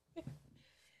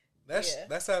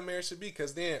 That's how marriage should be,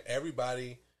 because then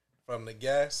everybody, from the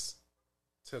guests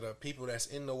to the people that's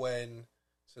in the wedding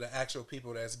to the actual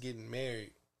people that's getting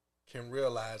married, can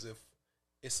realize if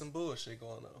it's some bullshit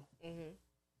going on.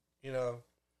 Mm-hmm.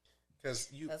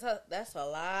 Because that's a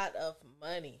lot of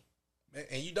money,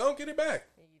 and you don't get it back.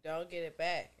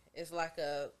 It's like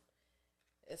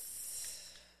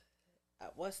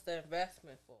what's the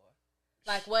investment for?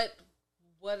 Like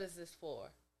what is this for?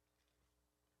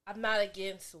 I'm not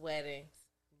against weddings,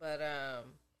 but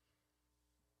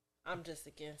I'm just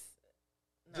against.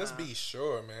 Nah. Just be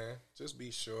sure, man. Just be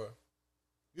sure.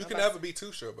 You can never be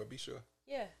too sure, but be sure.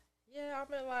 Yeah. I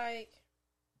mean, like,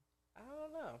 I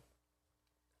don't know.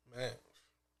 Man.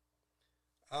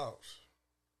 Ouch.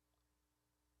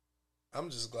 I'm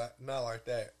just glad, not like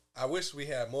that. I wish we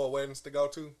had more weddings to go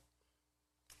to.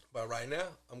 But right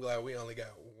now, I'm glad we only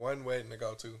got one wedding to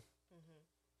go to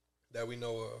that we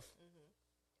know of.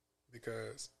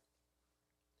 Because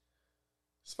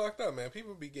it's fucked up, man.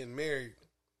 People be getting married.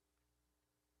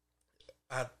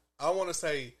 I want to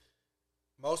say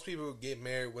most people get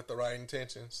married with the right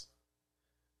intentions,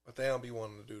 but they don't be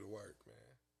wanting to do the work, man.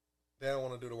 They don't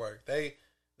want to do the work. They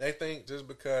think just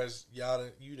because you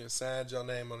done signed your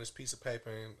name on this piece of paper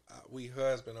and we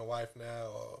husband and wife now,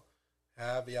 or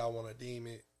however y'all want to deem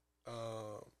it,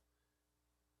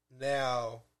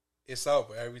 now it's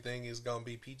over. Everything is going to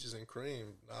be peaches and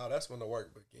cream. No, that's when the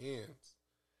work begins.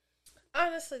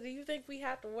 Honestly, do you think we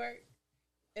have to work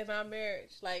in our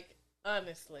marriage? Like,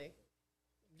 honestly.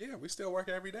 Yeah, we still work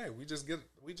every day. We just get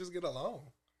along.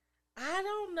 I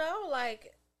don't know,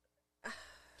 like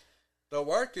the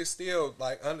work is still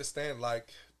like, understand,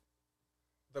 like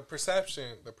the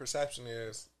perception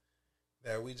is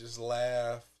that we just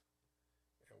laugh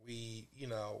and we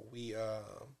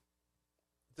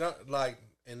don't, like,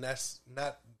 and that's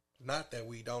not that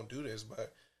we don't do this,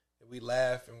 but we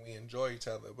laugh and we enjoy each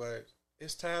other. But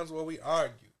it's times where we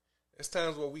argue. It's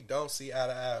times where we don't see eye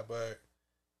to eye, but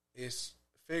it's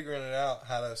figuring it out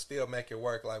how to still make it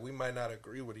work. Like, we might not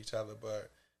agree with each other,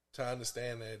 but to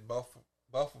understand that both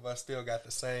of us still got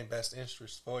the same best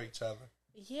interests for each other.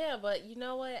 Yeah, but you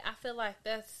know what? I feel like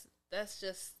that's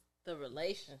just the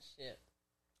relationship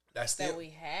that we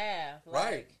have.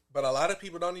 Right. Like, but a lot of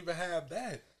people don't even have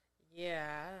that.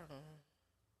 Yeah, I don't know.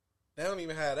 They don't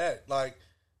even have that. Like,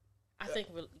 I think,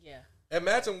 yeah.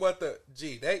 Imagine what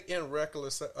they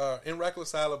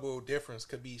irreconcilable difference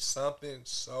could be something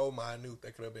so minute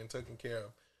that could have been taken care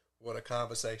of with a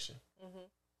conversation. Mm-hmm.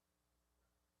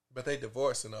 But they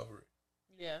divorcing over it.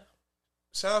 Yeah.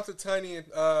 Shout out to Tiny and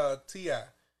T.I.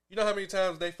 You know how many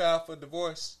times they filed for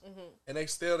divorce and they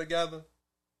still together?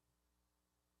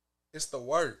 It's the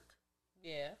work.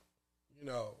 Yeah.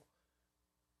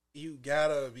 You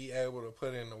gotta be able to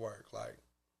put in the work. Like,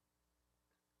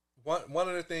 one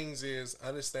of the things is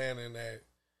understanding that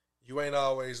you ain't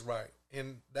always right,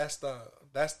 and that's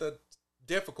the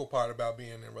difficult part about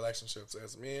being in relationships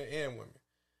as men and women.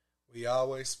 We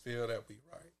always feel that we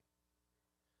right,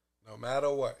 no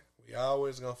matter what. We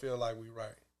always gonna feel like we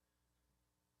right,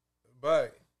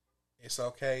 but it's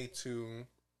okay to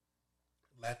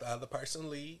let the other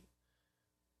person lead,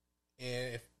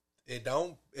 and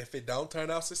if it don't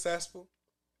turn out successful,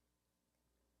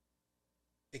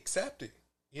 accept it.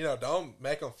 You know, don't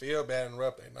make them feel bad and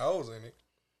rub their nose in it.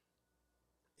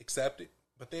 Accept it,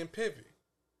 but then pivot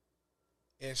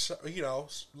and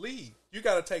lead. You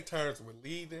got to take turns with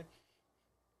leading.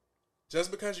 Just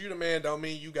because you the man don't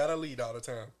mean you got to lead all the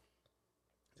time.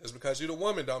 Just because you the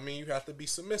woman don't mean you have to be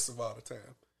submissive all the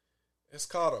time. It's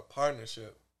called a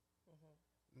partnership.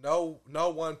 No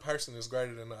one person is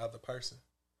greater than the other person.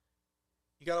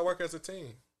 You got to work as a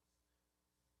team.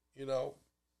 You know,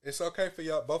 it's okay for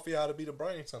y'all, both of y'all, to be the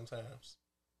brain sometimes.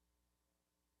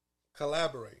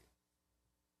 Collaborate.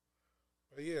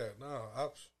 But yeah, no,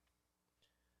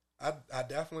 I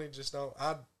definitely just don't.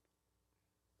 I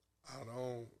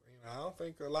don't. I don't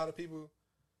think a lot of people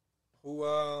who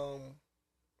are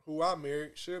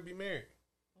married should be married.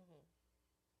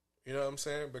 You know what I'm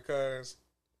saying? Because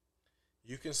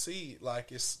you can see,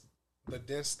 like, it's the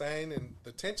disdain and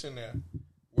the tension there.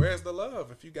 Where's the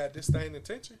love if you got disdain and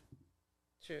tension?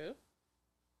 True.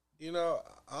 You know,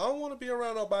 I don't want to be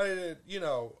around nobody that, you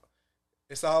know,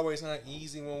 it's always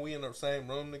uneasy when we in the same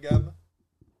room together.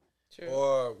 True.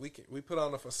 Or we put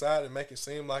on a facade and make it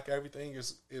seem like everything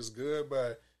is good,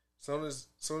 but soon as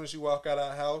you walk out of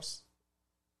our house,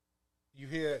 you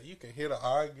can hear the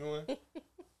arguing.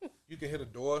 You can hear the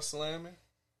door slamming.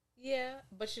 Yeah,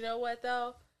 but you know what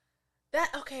though?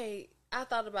 I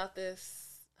thought about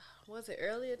this. Was it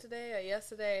earlier today or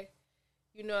yesterday?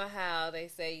 You know how they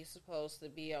say you're supposed to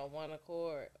be on one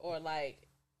accord, or like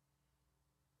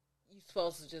you're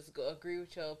supposed to just agree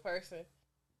with your person.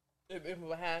 Then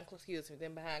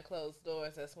behind closed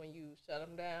doors, that's when you shut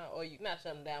them down, or you not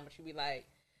shut them down, but you be like,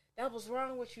 "That was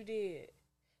wrong what you did."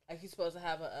 Like you're supposed to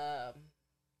have a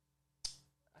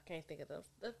I can't think of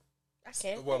the. I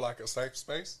can't. What, like a safe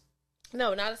space?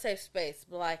 No, not a safe space,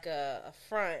 but like a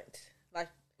front. Like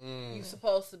you're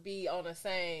supposed to be on the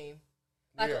same.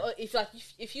 Like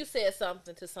if you said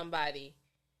something to somebody,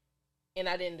 and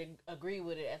I didn't agree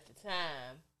with it at the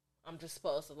time, I'm just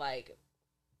supposed to like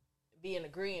be in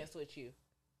agreement with you,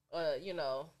 or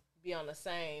be on the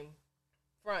same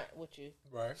front with you.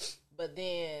 Right. But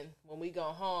then when we go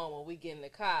home, when we get in the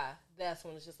car, that's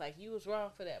when it's just like, you was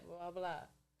wrong for that, blah blah blah.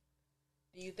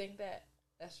 Do you think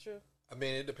that's true? I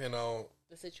mean, it depends on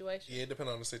the situation. Yeah, it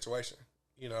depends on the situation.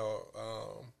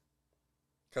 Because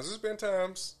there's been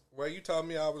times where you told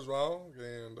me I was wrong,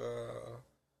 and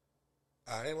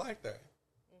I ain't like that.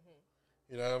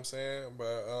 You know what I'm saying?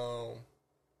 But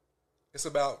it's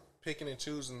about picking and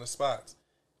choosing the spots.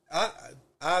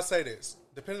 I say this,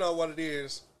 depending on what it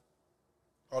is,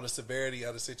 or the severity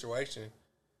of the situation,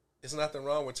 there's nothing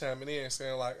wrong with chiming in and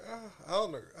saying like, I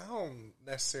don't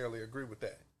necessarily agree with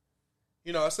that.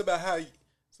 It's about how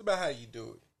you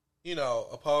do it.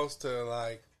 Opposed to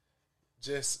like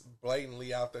just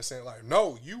blatantly out there saying like,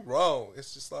 no, you wrong.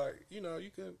 It's just like, you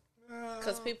can,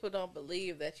 because people don't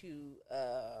believe that you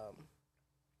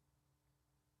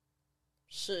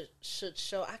should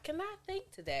show. I cannot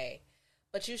think today,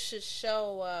 but you should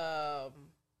show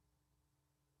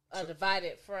a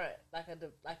divided front,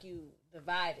 like you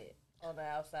divided on the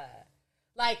outside.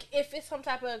 Like if it's some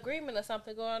type of agreement or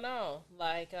something going on,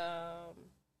 like dang,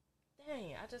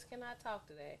 I just cannot talk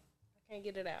today. I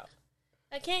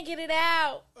can't get it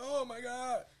out. Oh my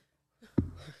God.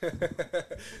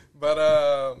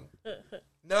 But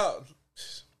no,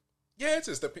 yeah,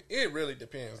 it really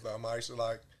depends though, Maisha.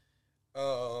 Like,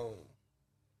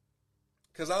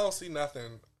 because I don't see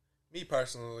nothing. Me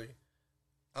personally,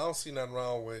 I don't see nothing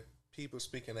wrong with people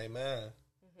speaking their mind.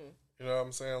 You know what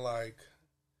I'm saying? Like,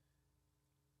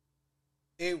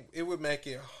 it would make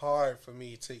it hard for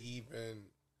me to even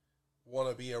want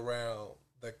to be around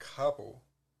the couple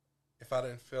if I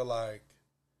didn't feel like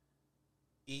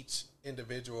each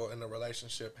individual in the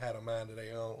relationship had a mind of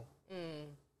their own.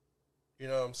 You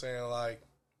know what I'm saying? Like,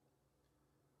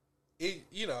 it,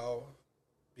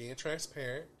 being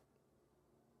transparent,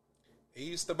 it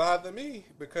used to bother me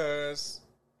because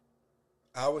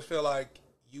I would feel like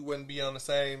you wouldn't be on the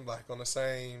same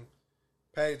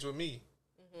page with me,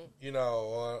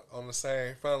 or on the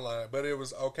same front line. But it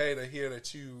was okay to hear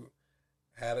that you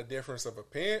had a difference of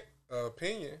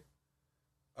opinion.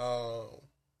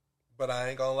 But I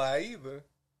ain't gonna lie either.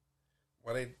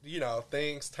 When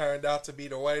things turned out to be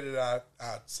the way that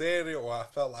I said it, or I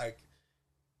felt like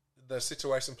the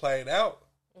situation played out,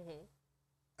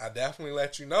 I definitely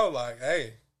let you know, like,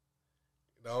 hey,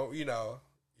 you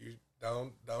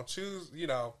don't choose,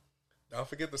 don't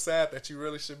forget the side that you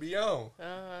really should be on.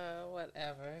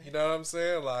 Whatever. You know what I'm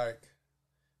saying? Like,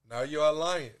 know your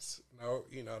alliance. Know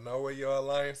where your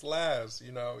alliance lies.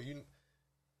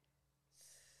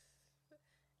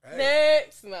 Hey.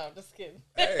 Next. No, I'm just kidding.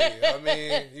 Hey, I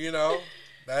mean,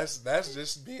 That's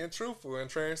just being truthful and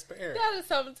transparent. That is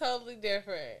something totally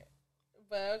different.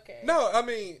 But okay. No, I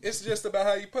mean it's just about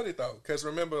how you put it though. Because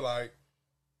remember, like,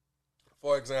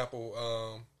 for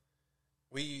example,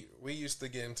 we used to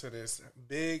get into this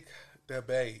big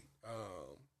debate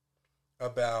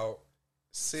about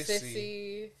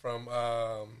Sissy from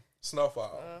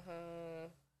Snowfall.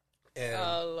 And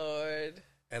oh Lord.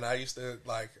 And I used to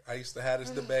have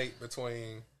this debate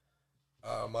between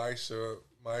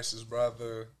Maisha's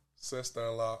brother,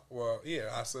 sister-in-law. Well, yeah,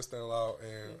 our sister-in-law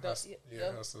and her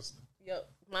sister. Yep,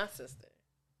 my sister.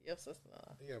 Your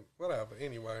sister-in-law. Yeah, whatever.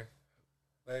 Anyway,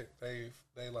 they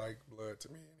like blood to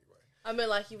me anyway. I mean,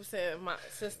 like you were saying, my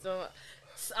sister,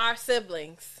 our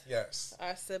siblings. Yes,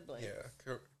 our siblings.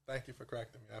 Yeah, thank you for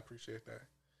correcting me. I appreciate that.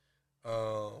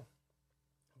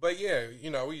 But yeah,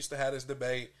 we used to have this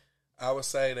debate. I would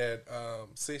say that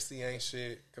Sissy ain't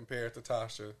shit compared to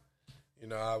Tasha.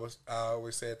 I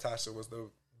always said Tasha was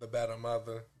the better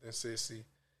mother than Sissy,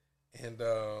 and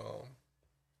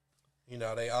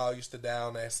they all used to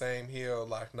down that same hill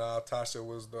like, nah, Tasha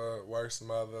was the worst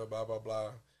mother, blah blah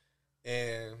blah.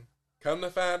 And come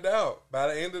to find out, by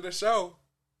the end of the show,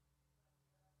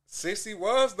 Sissy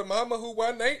was the mama who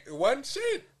wasn't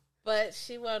shit. But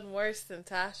she wasn't worse than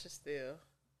Tasha still.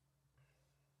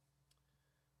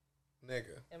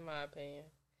 Nigga. In my opinion.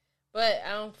 But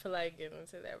I don't feel like getting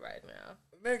into that right now.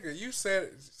 Nigga, you said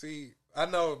it. See, I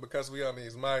know because we on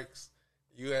these mics,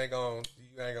 you ain't gonna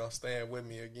stand with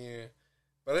me again.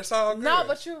 But it's all good. No,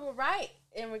 but you were right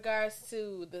in regards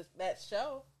to that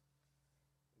show.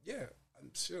 Yeah,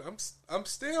 I'm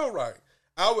still right.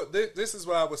 This is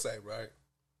what I would say, right?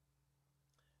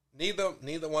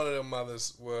 Neither one of them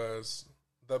mothers was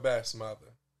the best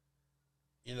mother.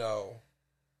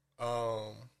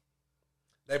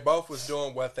 They both was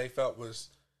doing what they felt was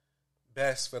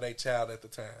best for their child at the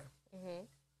time. Mm-hmm.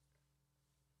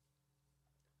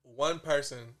 One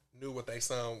person knew what their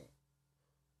son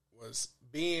was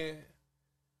being,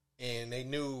 and they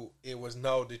knew it was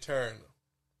no deterrent.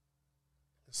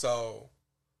 So,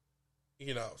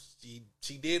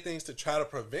 she did things to try to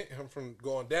prevent him from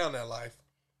going down that life.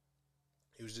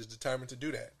 He was just determined to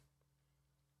do that.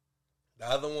 The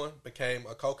other one became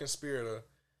a co-conspirator,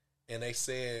 and they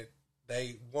said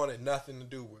they wanted nothing to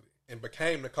do with it and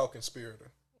became the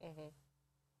co-conspirator. Mm-hmm.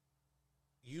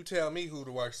 You tell me who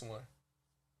the worst one.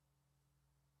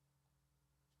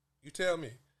 You tell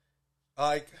me.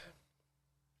 Like,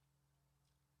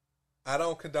 I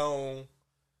don't condone.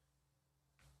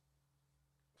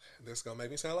 This is going to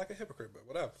make me sound like a hypocrite, but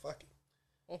whatever, fuck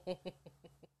it.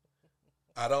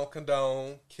 I don't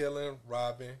condone killing,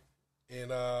 robbing,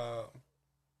 and, all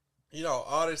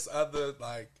this other,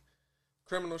 like,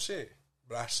 criminal shit.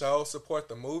 But I sure support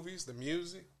the movies, the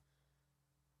music,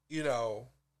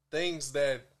 things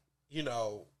that,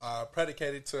 are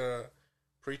predicated to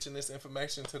preaching this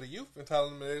information to the youth and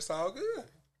telling them that it's all good.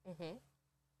 Mm-hmm.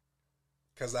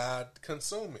 Because I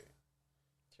consume it.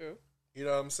 True. You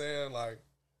know what I'm saying? Like,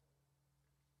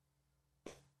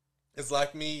 it's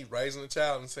like me raising a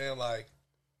child and saying, like,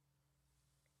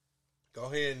 go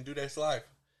ahead and do this life.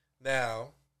 Now,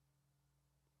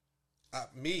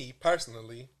 me,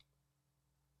 personally,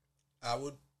 I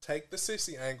would take the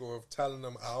Sissy angle of telling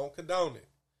them I don't condone it.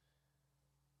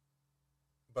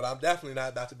 But I'm definitely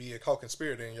not about to be a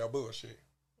co-conspirator in your bullshit.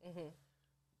 Mm-hmm.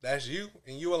 That's you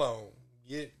and you alone.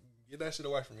 Get that shit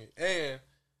away from me. And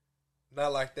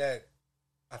not like that.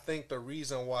 I think the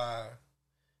reason why,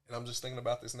 and I'm just thinking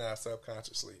about this now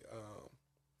subconsciously,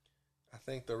 I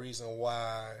think the reason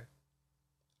why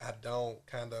I don't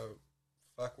kind of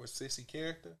fuck with Sissy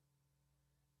character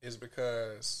is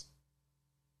because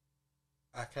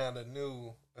I kind of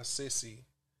knew a Sissy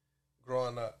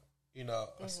growing up,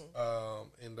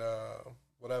 mm-hmm. In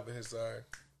whatever his,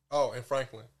 in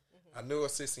Franklin. Mm-hmm. I knew a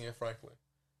Sissy in Franklin.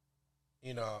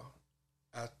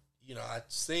 I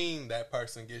seen that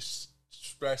person get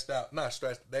stressed out. Not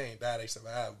stressed, they ain't died, they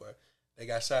survived, but they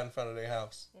got shot in front of their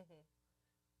house. Mm-hmm.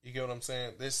 You get what I'm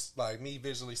saying? This, like, me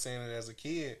visually seeing it as a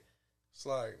kid, it's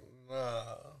like,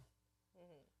 nah,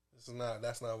 mm-hmm.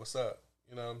 That's not what's up.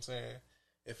 You know what I'm saying?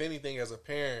 If anything, as a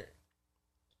parent,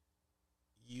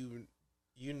 you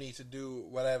need to do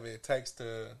whatever it takes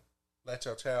to let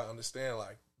your child understand,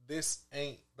 like, this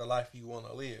ain't the life you want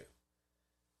to live,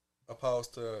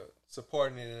 opposed to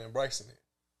supporting it and embracing it.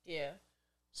 Yeah.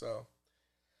 So,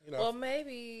 well,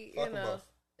 maybe, damn.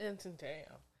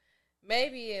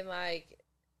 Maybe in, like,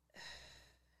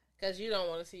 because you don't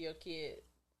want to see your kid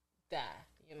die,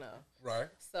 Right.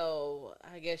 So,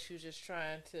 I guess you're just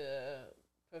trying to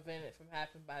prevent it from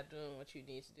happening by doing what you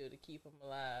need to do to keep them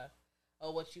alive,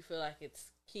 or what you feel like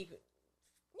it's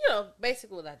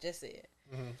basically what I just said.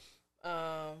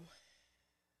 Mm-hmm.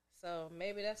 So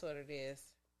maybe that's what it is.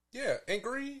 Yeah, and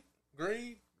greed.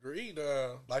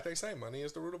 Like they say, money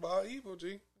is the root of all evil.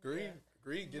 Greed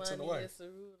gets in the way. Money is the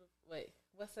root of, wait,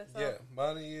 what's that song? Yeah,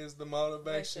 money is the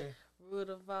motivation. Root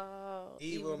of all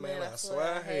evil, man. I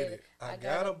swear I hate it. I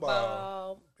got a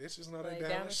ball. Bitches know they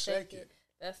down to shake it.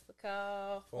 That's the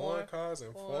call. Foreign cars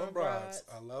and foreign brides.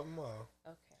 I love them all.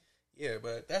 Okay. Yeah,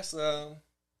 but that's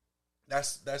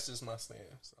just my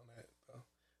stance on that. Though.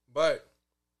 But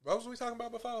what was we talking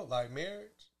about before? Like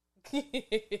marriage?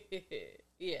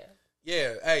 Yeah.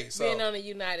 Yeah. Hey, so being on a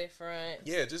united front.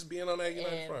 Yeah, just being on that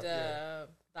united front. Yeah.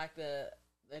 Like the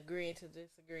agreeing to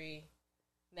disagree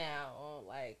now on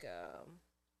like.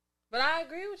 But I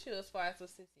agree with you as far as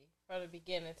with Sissy from the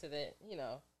beginning to the.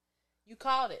 You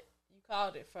called it. You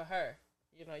called it for her.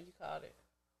 You called it.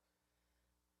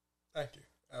 Thank you.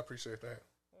 I appreciate that.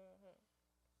 Mm-hmm.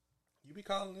 You be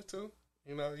calling it too.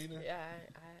 You know. Yeah,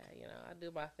 I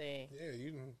do my thing. Yeah,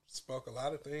 you spoke a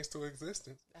lot of things to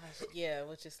existence. Yeah,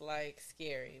 which is like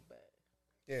scary, but.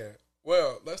 Yeah.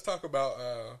 Well, let's talk about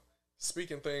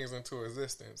speaking things into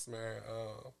existence, man.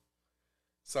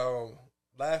 So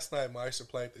last night, Maisha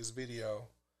played this video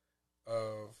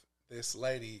of this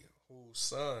lady whose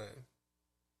son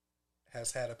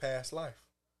has had a past life.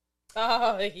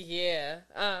 Oh, yeah.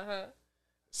 Uh-huh.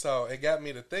 So it got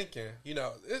me to thinking,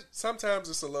 sometimes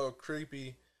it's a little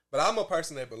creepy, but I'm a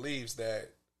person that believes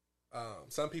that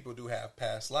some people do have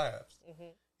past lives.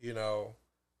 Mm-hmm.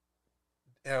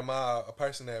 Am I a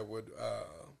person that would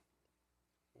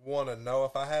want to know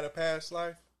if I had a past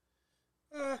life?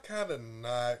 Kind of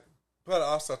not. But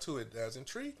also, too, it does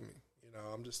intrigue me.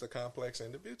 I'm just a complex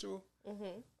individual.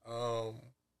 Mm-hmm.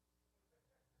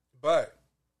 But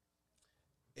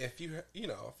if you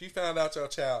found out your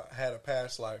child had a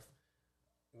past life,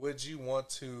 would you want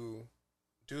to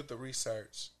do the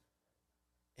research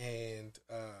and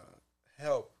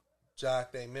help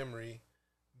jog their memory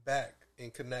back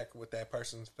and connect with that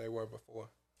person if they were before?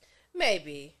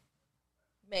 Maybe,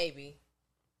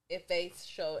 if they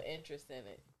show interest in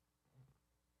it,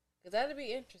 because that'd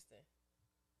be interesting.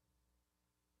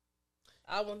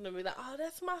 I want them to be like, "Oh,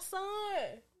 that's my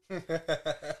son."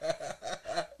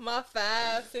 My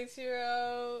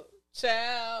 5-6-year-old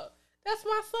child. That's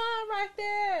my son right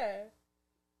there.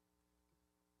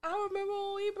 I remember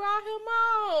when we brought him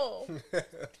on.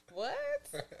 What?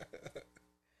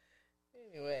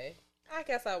 Anyway, I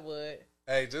guess I would.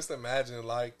 Hey, just imagine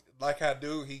like how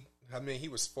dude he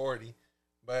was 40,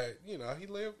 but he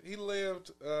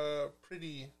lived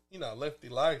pretty lengthy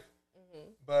life. Mm-hmm.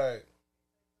 But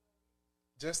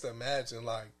just imagine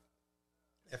like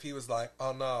if he was like,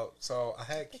 oh no, so I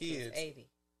had kids. He was 80.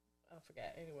 I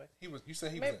forgot. Anyway, You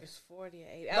said he maybe it was 40 or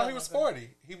 80. No, he was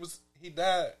 40. He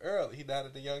died early. He died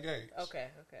at a young age. Okay.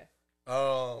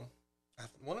 I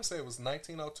want to say it was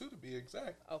 1902 to be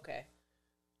exact. Okay.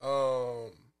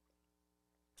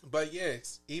 But yeah,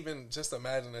 it's even just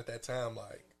imagine at that time,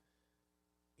 like,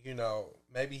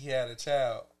 maybe he had a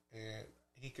child and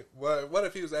he could. What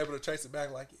if he was able to trace it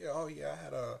back? Like, I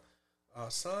had a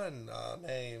son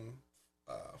named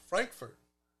Frankfurt.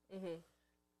 Mm-hmm.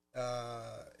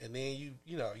 And then you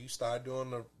start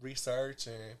doing the research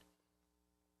and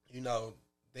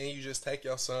then you just take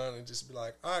your son and just be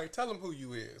like, all right, tell him who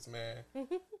you is, man.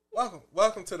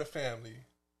 welcome to the family.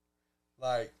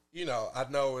 Like, I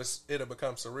know it'll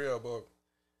become surreal, but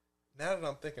now that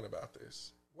I'm thinking about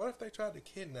this, what if they tried to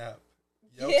kidnap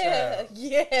your child?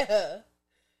 Yeah,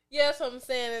 that's what I'm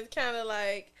saying. It's kind of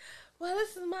like, well,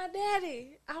 this is my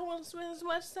daddy. I want to spend as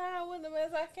much time with him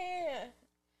as I can.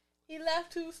 He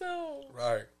left too soon.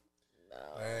 Right.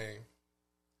 No. Dang.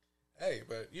 Hey,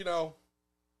 but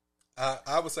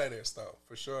I would say this though,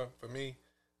 for sure. For me,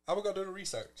 I would go do the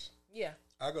research. Yeah.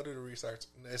 I go do the research.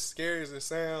 And as scary as it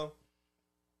sounds,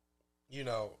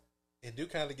 it do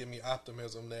kind of give me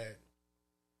optimism that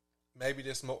maybe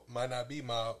this might not be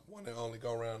my one and only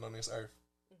go around on this earth.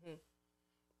 Mm-hmm.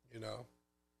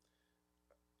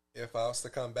 If I was to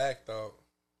come back though,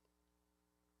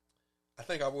 I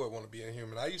think I would want to be a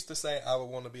human. I used to say I would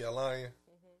want to be a lion,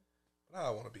 but I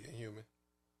want to be a human.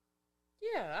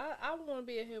 Yeah, I want to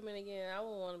be a human again. I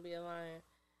would want to be a lion.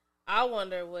 I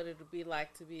wonder what it would be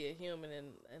like to be a human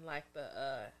in like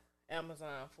the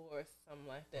Amazon forest, something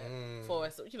like that.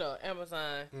 Forest,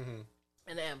 Amazon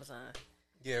and the Amazon.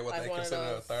 Yeah, what like they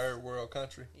consider a third world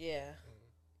country. Yeah,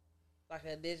 like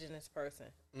an indigenous person.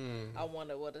 I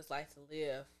wonder what it's like to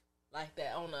live like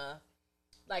that on a,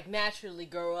 like naturally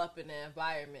grow up in the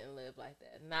environment and live like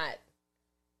that, not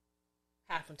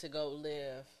having to go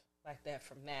live like that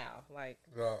from now. Like,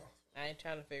 I ain't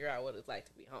trying to figure out what it's like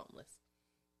to be homeless.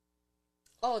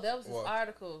 Oh, that was this Well,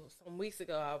 article some weeks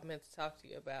ago I meant to talk to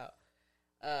you about.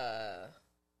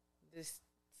 This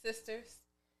sisters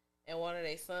and one of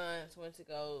their sons went to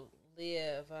go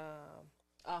live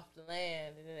off the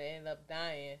land, and then they ended up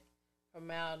dying from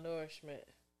malnourishment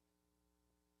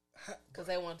because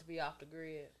they wanted to be off the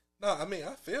grid. no, I mean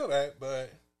I feel that,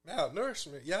 but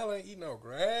malnourishment. Y'all ain't eat no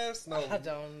grass, no. I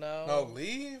don't know. No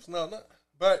leaves, no.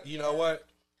 But you know what?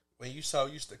 When you so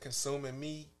used to consuming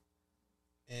meat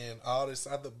and all this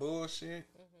other bullshit,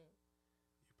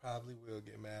 you probably will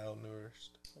get malnourished.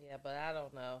 Yeah, but I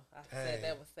don't know. I Dang. said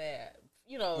that was sad.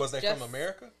 You know, Was they from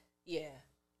America? Yeah.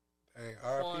 Dang,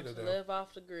 RIP Want to to them. live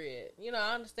off the grid. You know,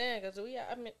 I understand because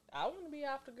I want to be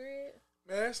off the grid.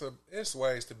 Man, it's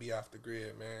ways to be off the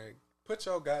grid, man. Put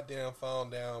your goddamn phone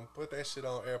down. Put that shit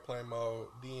on airplane mode,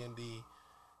 DND,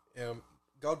 and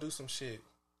go do some shit.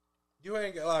 You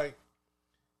ain't gotta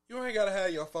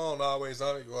have your phone always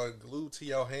on you or glued to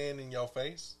your hand in your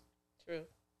face. True.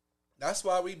 That's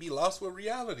why we be lost with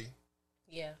reality.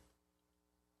 Yeah.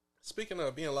 Speaking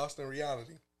of being lost in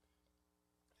reality,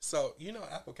 so you know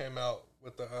Apple came out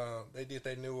with they did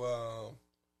their new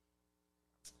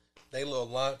they little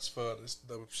launch for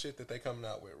the shit that they coming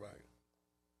out with, right?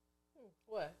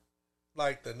 What?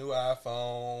 Like the new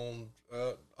iPhone,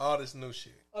 all this new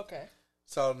shit. Okay.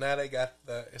 So now they got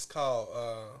it's called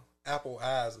Apple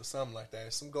Eyes or something like that.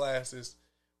 It's some glasses.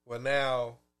 Well,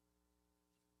 now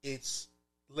it's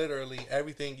literally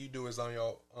everything you do is on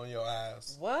your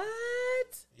eyes. What?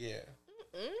 Yeah.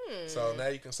 Mm-mm. So now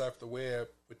you can surf the web,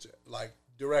 which like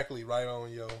directly right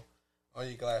on your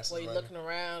glasses. Well, you're right looking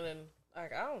around and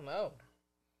like I don't know.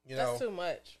 You That's know, too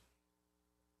much.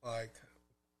 like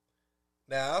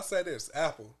now I'll say this,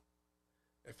 Apple.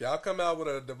 If y'all come out with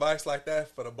a device like that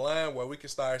for the blind where we can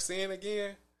start seeing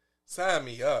again, sign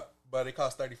me up. But it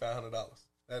costs $3,500.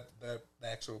 That the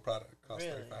actual product costs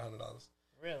Really? $3,500.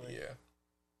 Really? Yeah.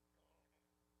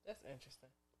 That's interesting.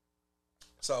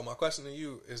 So my question to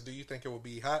you is: do you think it will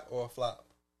be hot or a flop?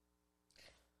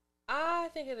 I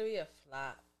think it'll be a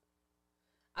flop.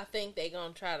 I think they're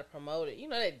gonna try to promote it. You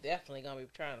know, they definitely gonna be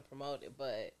trying to promote it,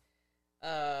 but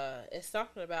it's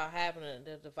something about having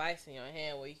the device in your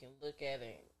hand where you can look at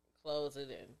it, and close it,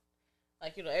 and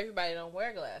like everybody don't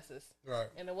wear glasses, Right.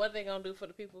 and then what they gonna do for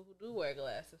the people who do wear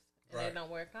glasses and Right. they don't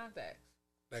wear contacts?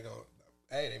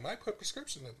 They might put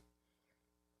prescription in it.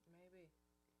 Maybe.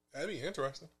 That'd be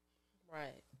interesting.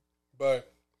 Right.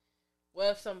 But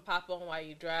What if something pop on while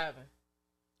you driving?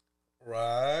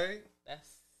 right.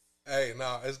 That's Hey,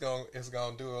 no, it's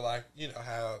gonna do it like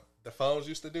how the phones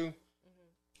used to do.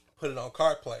 Put it on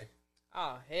CarPlay.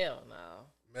 oh hell no.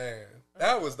 Man,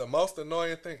 that was the most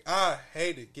annoying thing. I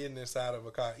hated getting inside of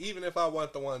a car, even if I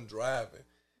wasn't the one driving,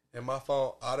 and my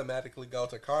phone automatically go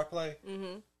to CarPlay.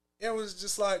 Mm-hmm. It was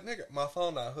just like, nigga, my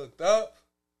phone not hooked up.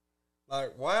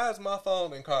 Like, why is my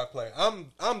phone in CarPlay?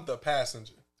 I'm the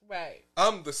passenger. Right.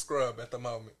 I'm the scrub at the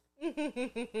moment.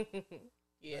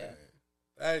 Yeah. Man,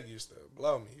 that used to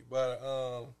blow me. But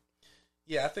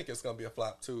yeah, I think it's gonna be a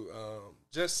flop too.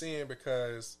 Just seeing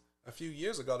because a few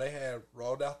years ago they had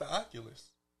rolled out the Oculus.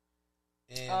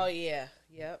 And Oh yeah.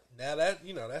 Yep. now that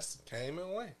that's came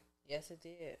and went. Yes, it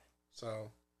did.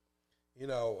 So,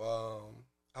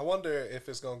 I wonder if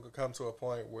it's gonna come to a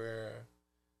point where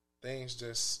things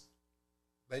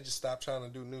they just stop trying to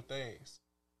do new things.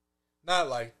 Not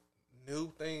like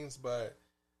new things, but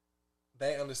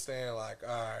they understand like,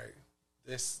 all right,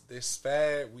 this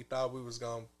fad, we thought we was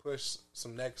gonna push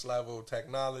some next level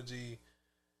technology.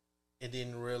 It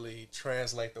didn't really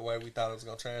translate the way we thought it was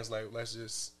gonna translate. Let's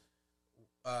just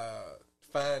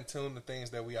fine tune the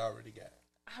things that we already got.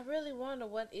 I really wonder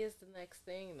what is the next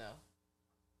thing though.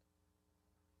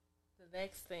 The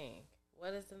next thing.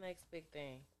 What is the next big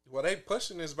thing? Well, they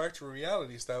pushing this virtual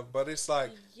reality stuff, but it's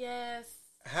like, Yes.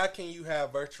 how can you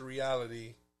have virtual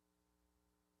reality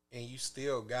and you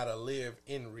still gotta live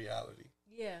in reality?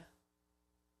 Yeah.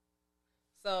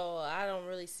 So I don't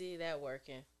really see that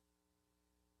working.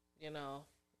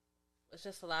 It's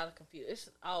just a lot of confusion. It's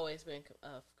always been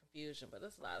confusion, but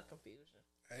it's a lot of confusion.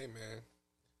 Hey, man.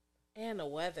 And the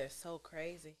weather's so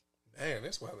crazy. Man,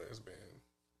 this weather has been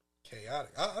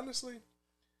chaotic.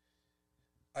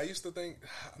 I used to think,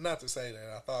 not to say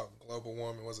that I thought global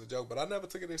warming was a joke, but I never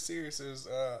took it as serious as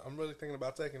I'm really thinking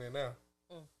about taking it now.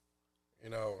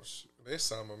 Mm. This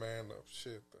summer, man,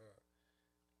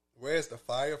 where's the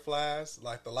fireflies?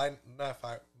 Like the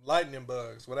lightning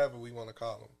bugs, whatever we want to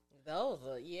call them. Those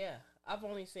are, yeah. I've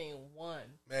only seen one.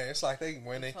 Man, it's like they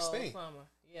went this whole extinct. summer.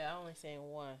 Yeah, I only seen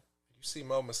one. You see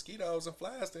more mosquitoes and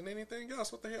flies than anything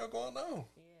else. What the hell going on?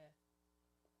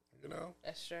 Yeah.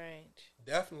 That's strange.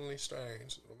 Definitely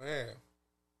strange, man.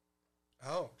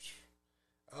 Oh,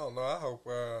 I don't know. I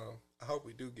hope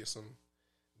we do get some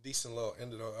decent little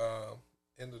end of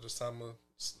the summer,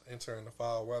 entering the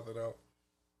fall weather though.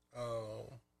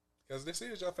 Because this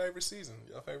is your favorite season.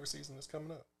 Your favorite season is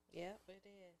coming up. Yep, it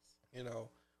is. You know,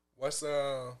 what's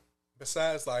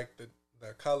besides like the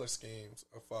color schemes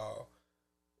of fall,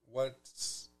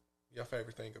 what's your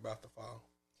favorite thing about the fall?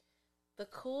 The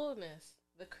coolness,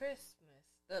 the crispness,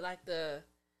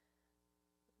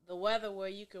 the weather where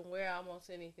you can wear almost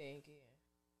anything in.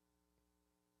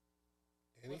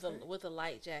 Anything? With a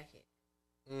light jacket.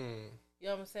 Mm. You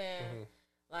know what I'm saying? Mm-hmm.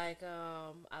 Like,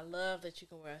 I love that you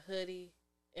can wear a hoodie.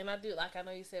 And I do, like I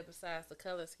know you said besides the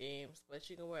color schemes, but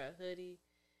you can wear a hoodie.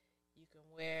 You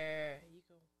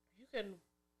can,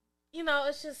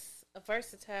 it's just a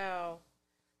versatile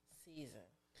season.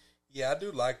 Yeah, I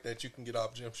do like that you can get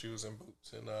off gym shoes and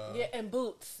boots and yeah, and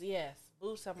boots. Yes,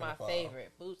 boots are my fall.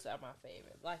 favorite. Boots are my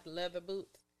favorite. Like leather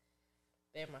boots,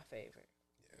 they're my favorite.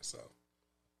 Yeah, so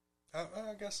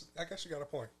I guess you got a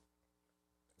point.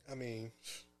 I mean,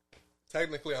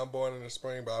 technically I'm born in the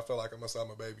spring, but I feel like I'm a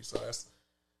summer baby, so that's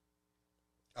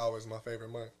always my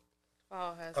favorite month.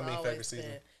 Fall has favorite always season.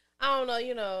 been. I don't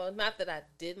know, not that I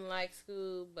didn't like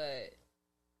school, but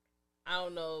I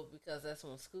don't know because that's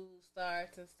when school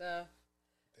starts and stuff.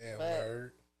 Damn, but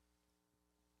nerd.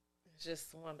 It's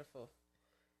just wonderful.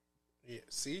 Yeah,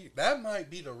 see, that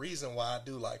might be the reason why I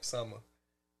do like summer.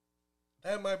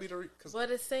 That might be the reason.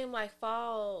 But it seemed like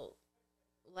fall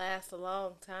lasts a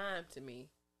long time to me,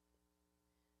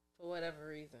 for whatever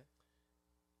reason.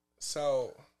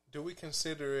 So, do we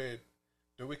consider it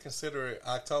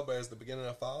October as the beginning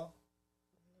of fall?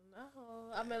 No,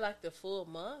 I mean like the full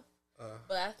month.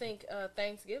 But I think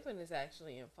Thanksgiving is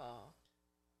actually in fall.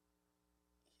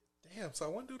 Damn, so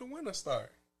when do the winter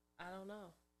start? I don't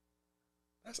know.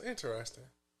 That's interesting.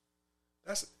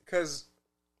 That's because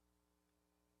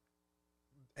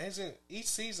each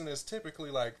season is typically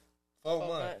like 4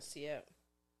 months. Yeah.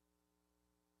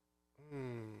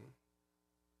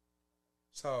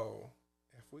 So,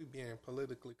 if we being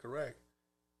politically correct,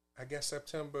 I guess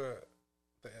September,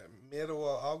 the middle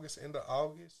of August, end of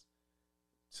August,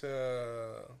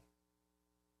 to...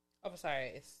 I'm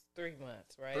sorry, it's 3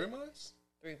 months, right? 3 months?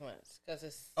 3 months, because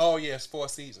it's... Oh, yes, 4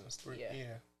 seasons.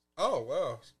 Yeah. Oh,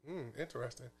 well,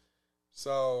 interesting.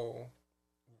 So,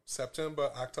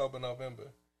 September, October,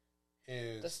 November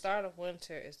is... The start of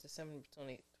winter is December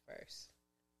 21st.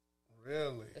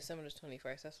 Really? December the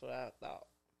 21st, that's what I thought.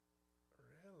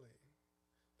 Really?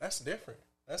 That's different.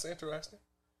 That's interesting.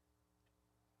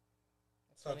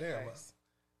 So, damn,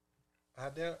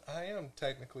 I am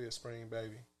technically a spring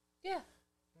baby. Yeah.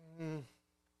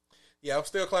 Yeah, I'm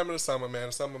still claiming the summer, man.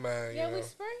 The summer, man. Yeah, we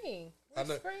spring.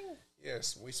 Spring.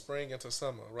 Yes, we spring into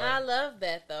summer, right? I love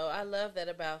that, though. I love that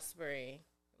about spring.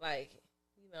 Like,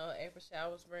 April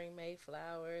showers bring May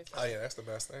flowers. Oh, yeah, that's the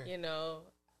best thing.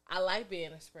 I like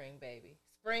being a spring baby.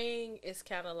 Spring is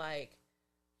kind of like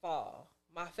fall.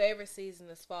 My favorite season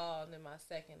is fall, and then my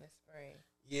second is spring.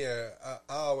 Yeah, I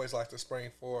always like to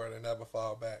spring forward and never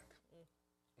fall back.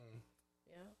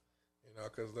 Yeah.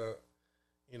 Because the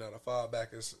fall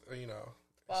back is,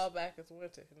 fall back is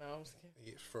winter. No, I'm just kidding.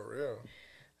 Yeah, for real.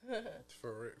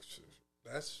 For real.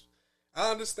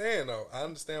 I understand, though. I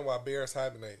understand why bears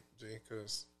hibernate, G,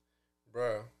 because,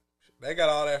 bro, they got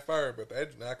all that fur, but they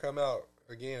do not come out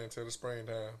again until the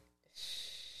springtime.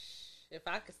 If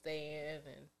I could stay in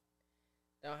and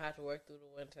don't have to work through the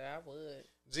winter, I would.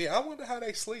 Gee, I wonder how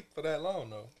they sleep for that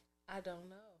long, though. I don't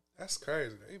know. That's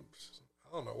crazy. I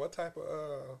don't know what type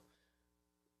of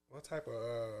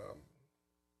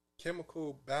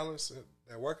chemical balance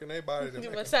that work in their body.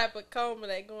 What type of coma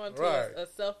they going to? Right. A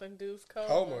self-induced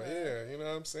coma. Yeah. You know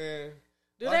what I'm saying?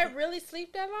 Do they really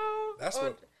sleep that long? That's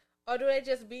or do they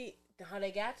just be? Oh,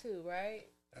 they got to, right?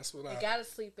 That's what they got to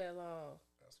sleep that long.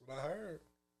 That's what I heard.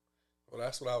 Well,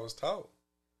 that's what I was told.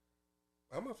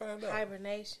 I'm gonna find out.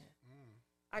 Hibernation.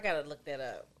 I gotta look that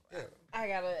up. Yeah. I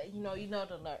gotta,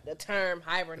 the term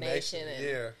hibernation,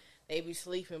 and they be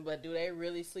sleeping, but do they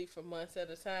really sleep for months at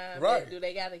a time? Right. Do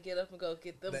they gotta get up and go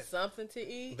get them something to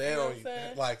eat? They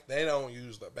they don't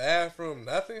use the bathroom,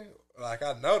 nothing. Like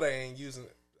I know they ain't using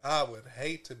it. I would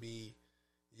hate to be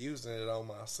using it on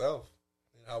myself.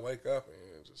 And I wake up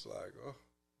and just like, oh.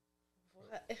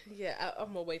 Yeah, I'm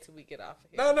gonna wait till we get off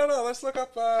of here. No. Let's look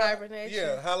up hibernation.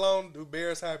 Yeah, how long do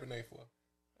bears hibernate for?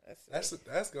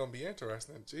 That's gonna be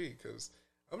interesting, gee, because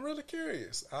I'm really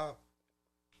curious.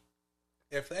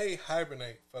 If they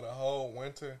hibernate for the whole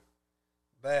winter,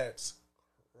 that's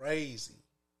crazy.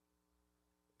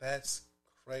 That's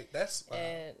great. That's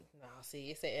and no,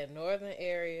 see, it said in northern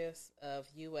areas of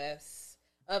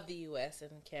of the U.S.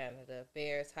 and Canada,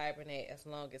 bears hibernate as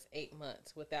long as 8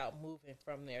 months without moving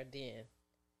from their den.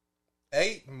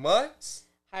 8 months?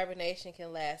 Hibernation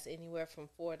can last anywhere from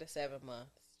 4 to 7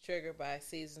 months, triggered by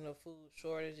seasonal food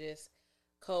shortages,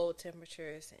 cold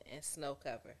temperatures, and snow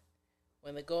cover.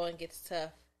 When the going gets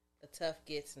tough, the tough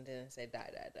gets, and then say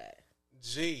die, die, die.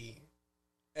 Gee,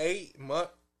 8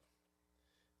 months?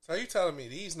 So you telling me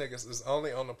these niggas is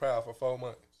only on the prowl for 4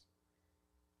 months?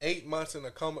 8 months in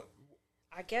a coma?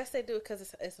 I guess they do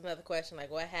because it's another question.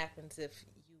 Like, what happens if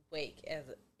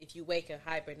you wake a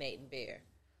hibernating bear?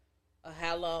 Or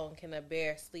how long can a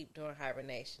bear sleep during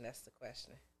hibernation? That's the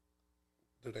question.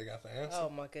 Do they got the answer? Oh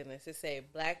my goodness! It say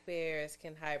black bears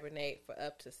can hibernate for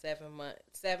up to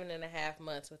 7.5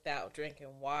 months without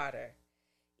drinking water,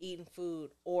 eating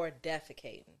food, or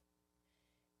defecating.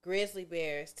 Grizzly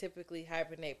bears typically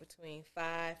hibernate between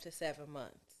 5 to 7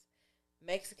 months.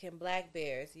 Mexican black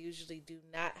bears usually do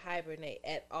not hibernate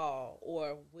at all,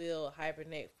 or will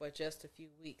hibernate for just a few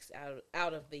weeks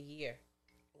out of the year.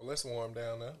 Well, let's warm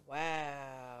down now.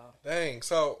 Wow. Dang.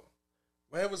 So,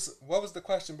 what was the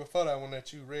question before that one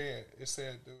that you read? It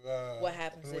said, what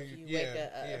happens if you wake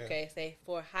up? Okay, say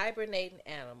for hibernating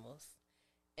animals,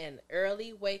 an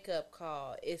early wake up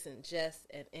call isn't just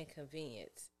an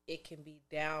inconvenience; it can be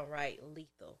downright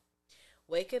lethal.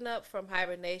 Waking up from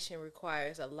hibernation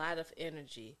requires a lot of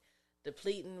energy,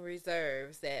 depleting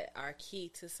reserves that are key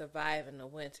to surviving the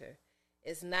winter.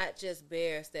 It's not just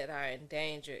bears that are in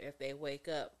danger if they wake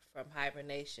up from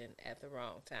hibernation at the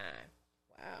wrong time.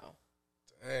 Wow.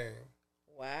 Dang.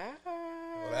 Wow.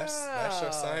 Well, that's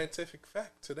your scientific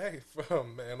fact today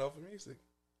from Man Over Music.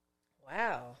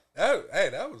 Wow.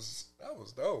 That was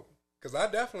dope. Because I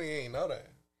definitely ain't know that.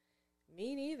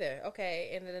 Me neither.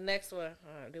 Okay, and then the next one,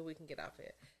 then we can get off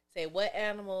it. Say, what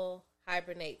animal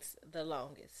hibernates the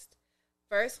longest?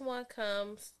 First one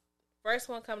come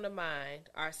to mind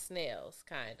are snails,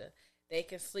 kinda. They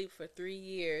can sleep for 3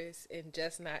 years and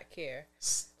just not care.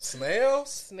 Snails?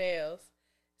 Snails.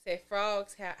 Say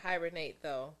frogs hibernate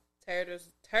though.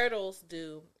 Turtles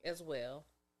do as well.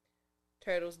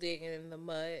 Turtles dig in the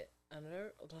mud I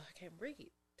can't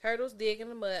breathe. Turtles dig in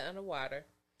the mud underwater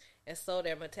and slow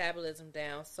their metabolism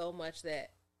down so much that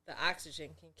the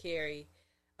oxygen can very,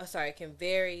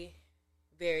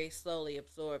 very slowly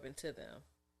absorb into them,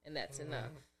 and that's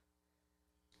enough.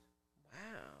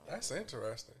 Wow, that's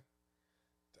interesting.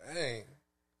 Dang.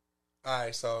 All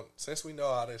right, so since we know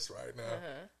all this right now,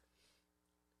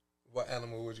 what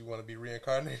animal would you want to be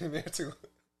reincarnated into?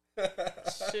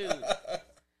 Shoot,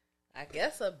 I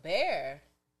guess a bear.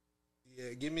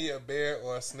 Yeah, give me a bear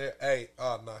or a snail. Hey,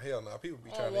 oh no, hell no. People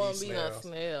be trying to eat snails. No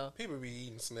snail. People be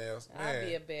eating snails. I'll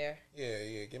be a bear.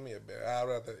 Yeah, give me a bear. I'd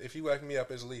rather, if you wake me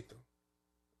up, it's lethal.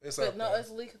 It's lethal.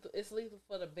 It's lethal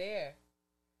for the bear.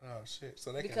 Oh shit!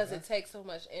 So because it takes so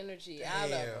much energy out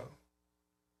of them.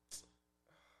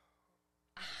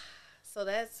 So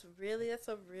that's a real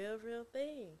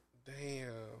thing.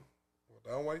 Damn. Well,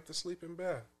 don't wake the sleeping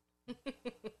bear.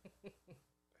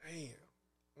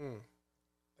 Damn.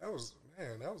 That was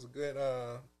a good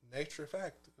nature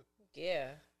fact. Yeah.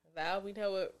 Now we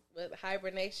know what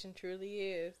hibernation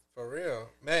truly is. For real.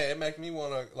 Man, it makes me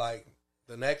want to, like,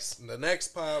 the next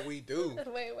pod we do.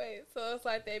 Wait. So it's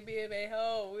like they be in their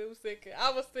hole.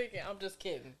 I was thinking, I'm just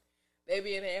kidding. They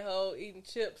be in their hole eating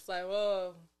chips like,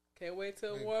 oh, can't wait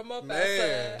till it warm up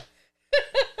outside.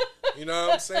 You know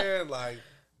what I'm saying? Like,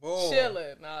 boy.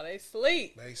 Chilling. No, they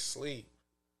sleep.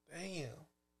 Damn.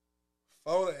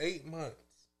 4 to 8 months.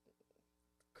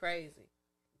 Crazy.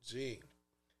 Gee.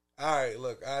 All right,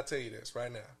 look, I'll tell you this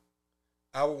right now.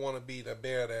 I would want to be the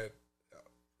bear that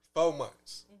 4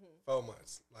 months. 4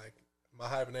 months. Like, my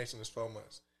hibernation is 4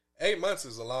 months. 8 months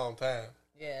is a long time.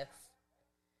 Yes.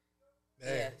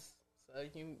 Damn. Yes. So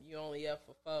you only up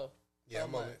for 4. Yeah,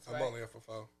 I'm only up for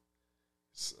 4.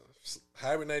 So,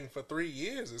 hibernating for 3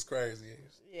 years is crazy.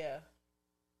 Yeah.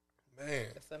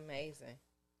 Man. It's amazing.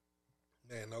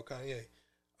 Man, no Kanye.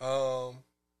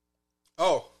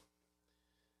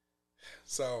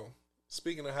 So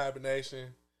speaking of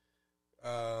hibernation,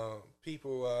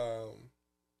 people,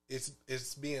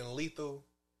 it's being lethal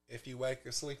if you wake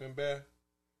a sleeping bear.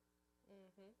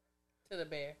 To the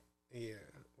bear. Yeah.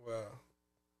 Well,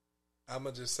 I'm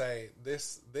gonna just say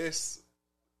this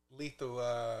lethal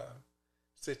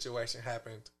situation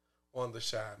happened on the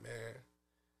shot, man.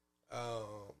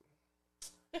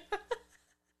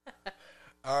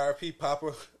 R.I.P.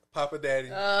 Papa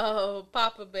Daddy. Oh,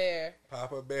 Papa Bear.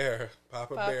 Papa Bear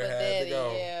had to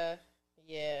go.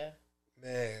 Yeah.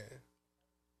 Man.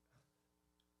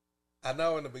 I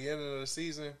know in the beginning of the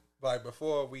season, like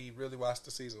before we really watched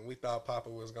the season, we thought Papa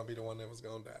was going to be the one that was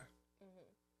going to die.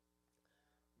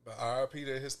 But R.I.P.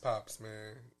 to his pops,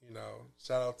 man. You know,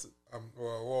 shout out to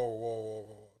whoa.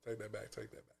 Take that back.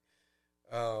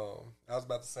 I was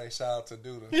about to say shout out to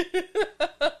Duda.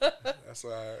 That's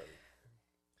why.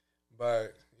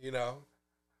 But you know,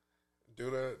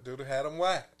 Duda had him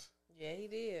whacked. Yeah, he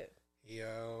did. He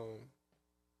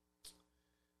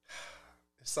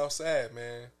it's so sad,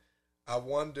 man. I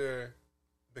wonder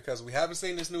because we haven't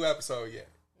seen this new episode yet.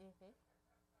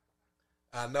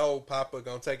 I know Papa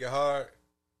gonna take it hard,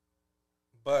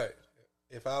 but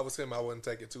if I was him, I wouldn't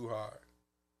take it too hard.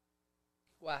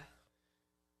 Why?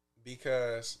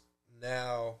 Because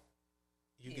now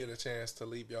you get a chance to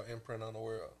leave your imprint on the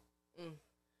world. Mm.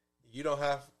 You don't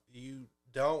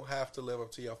have to live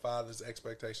up to your father's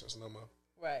expectations no more.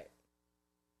 Right.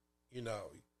 You know,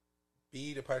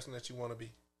 be the person that you want to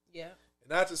be. Yeah.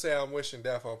 Not to say I'm wishing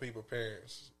death on people's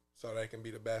parents so they can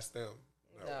be the best them.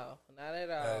 No, not at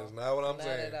all. That is not what I'm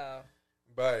saying. Not at all.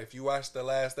 But if you watch the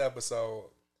last episode,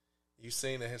 you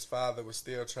seen that his father was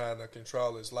still trying to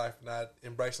control his life, not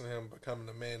embracing him becoming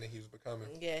the man that he was becoming.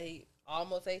 Yeah, he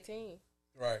almost 18.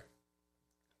 Right.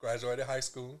 Graduated high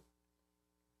school.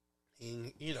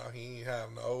 He ain't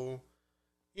have no,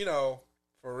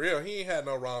 for real, he ain't had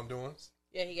no wrongdoings.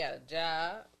 Yeah, he got a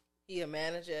job. He a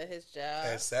manager at his job.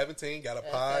 At 17, got a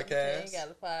podcast.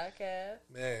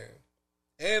 Man.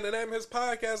 And the name of his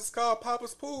podcast is called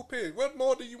Papa's Pool Pig. What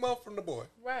more do you want from the boy?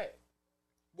 Right.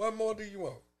 What more do you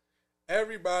want?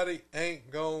 Everybody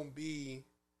ain't gonna be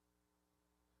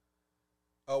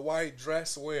a white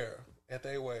dress wearer at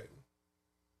their wedding.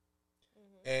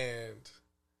 Mm-hmm. And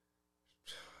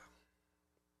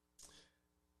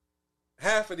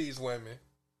half of these women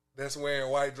that's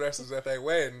wearing white dresses at their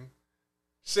wedding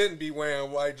shouldn't be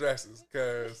wearing white dresses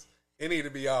because it need to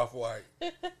be off-white.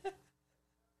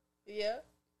 Yeah.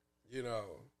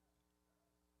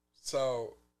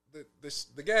 So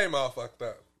the game all fucked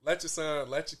up. Let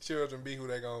your children be who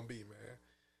they gonna be, man.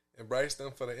 Embrace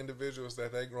them for the individuals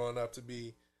that they growing up to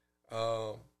be.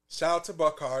 Shout out to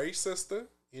Bakari's sister.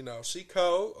 She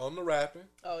cold on the rapping.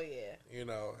 Oh yeah.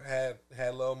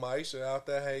 Had little Maisha out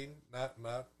there hating. Not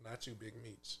you, Big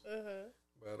Meech. Uh-huh.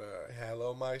 But had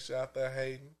little Maisha out there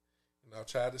hating.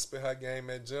 Tried to spit her game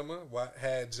at Gemma.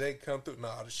 Had Jake come through.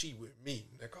 Nah, she with me,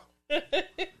 nigga.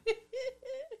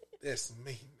 That's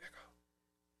me, nigga.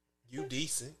 You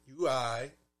decent. You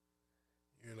alright.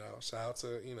 Shout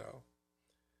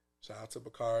out to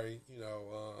Bakari.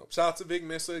 Shout out to Big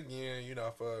Missa again.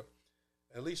 For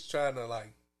at least trying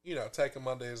to take him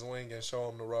under his wing and show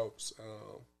him the ropes.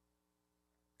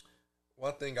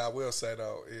 One thing I will say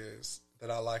though is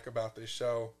that I like about this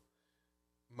show,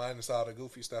 minus all the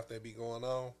goofy stuff that be going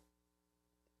on,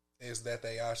 is that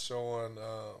they are showing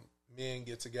men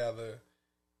get together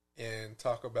and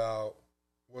talk about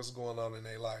what's going on in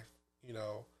their life.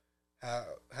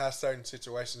 How certain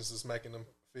situations is making them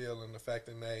feel and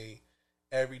affecting they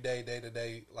everyday,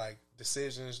 day-to-day,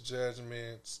 decisions,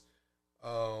 judgments.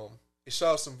 It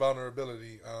shows some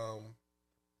vulnerability,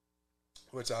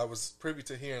 which I was privy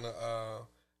to hearing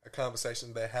a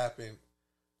conversation that happened,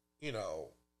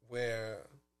 where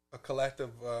a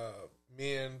collective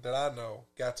men that I know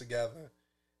got together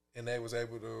and they was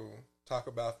able to talk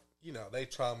about, their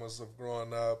traumas of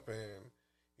growing up and,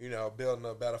 building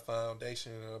a better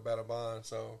foundation and a better bond.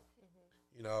 So,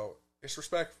 it's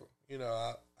respectful.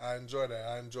 I enjoy that.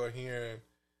 I enjoy hearing,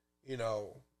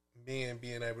 men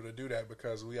being able to do that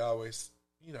because we always,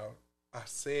 I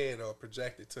said or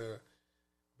projected to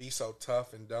be so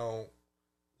tough and don't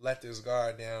let this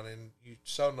guard down and you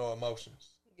show no emotions.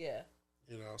 Yeah.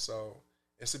 So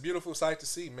it's a beautiful sight to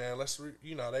see, man.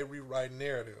 They rewrite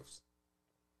narratives.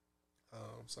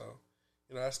 So,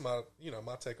 that's my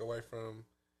takeaway from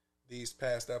these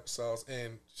past episodes.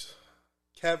 And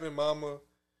Kevin Mama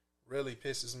really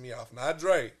pisses me off. Not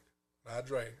Drake.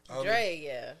 Dre,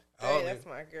 yeah. Dre, that's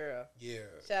my girl. Yeah.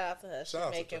 Shout out to her. She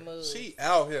making moves. She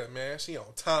out here, man. She on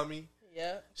Tommy.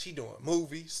 Yeah. She doing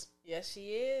movies. Yes,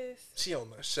 she is. She on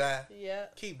the Shy. Yeah.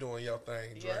 Keep doing your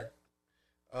thing, Dre.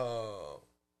 Yeah.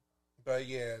 But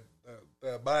yeah,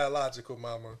 the biological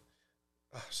mama,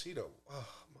 oh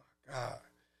my God.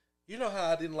 You know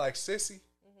how I didn't like Sissy?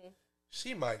 Mm-hmm.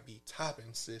 She might be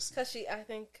topping Sissy. I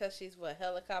think she's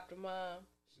helicopter mom.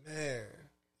 Man.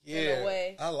 Yeah. In a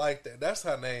way. I like that. That's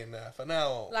her name now, from now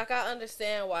on. I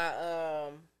understand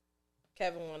why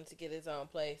Kevin wanted to get his own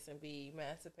place and be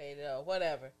emancipated or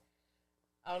whatever.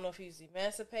 I don't know if he's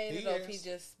emancipated or if he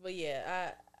just, but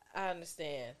yeah, I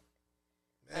understand.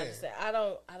 Man. I understand. I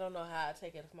don't know how I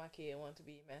take it if my kid wanted to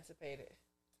be emancipated.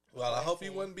 Well, I hope he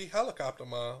wouldn't be helicopter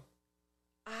mom.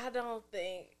 I don't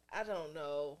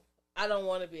know. I don't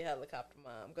want to be a helicopter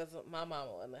mom because my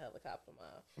mama wasn't a helicopter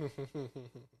mom. You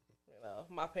know,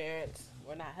 my parents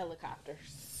were not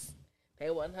helicopters. They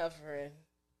wasn't hovering.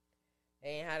 They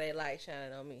ain't how they light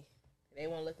shining on me. They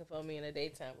weren't looking for me in the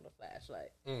daytime with a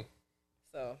flashlight.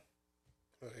 So.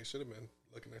 Well, they should have been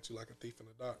looking at you like a thief in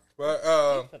the dark. But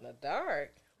thief in the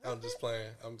dark? I'm just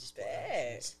playing. I'm just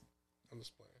playing.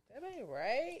 That ain't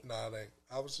right. Nah, it ain't.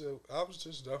 I was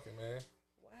just joking, man.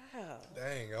 Wow.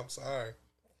 Dang, I'm sorry.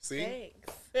 See?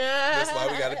 Thanks. That's why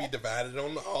we got to be divided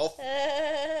on all.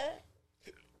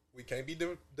 We can't be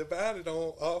divided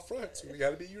on all fronts. We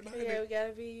got to be united. Yeah, we got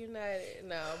to be united.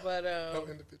 No, but no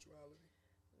individuality.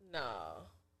 No,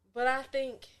 but I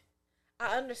think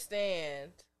I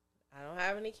understand. I don't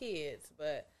have any kids,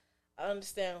 but I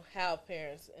understand how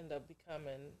parents end up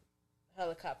becoming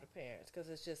helicopter parents because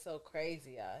it's just so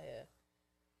crazy out here,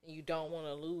 and you don't want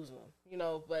to lose them, you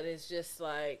know. But it's just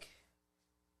like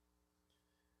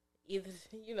either,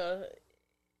 you know,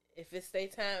 if it's their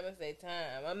time, it's their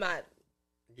time. I'm not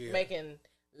making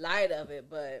light of it,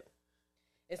 but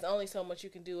it's only so much you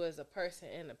can do as a person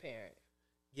and a parent.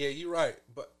 Yeah, you're right.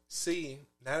 But see,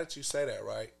 now that you say that,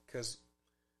 right, because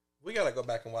we got to go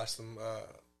back and watch some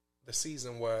the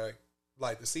season where,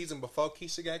 like, the season before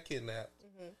Keisha got kidnapped,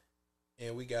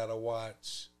 and we got to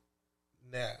watch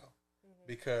now.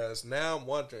 Because now I'm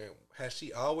wondering, has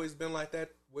she always been like that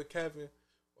with Kevin,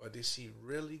 or did she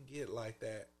really get like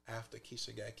that after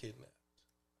Keisha got kidnapped?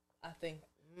 I think,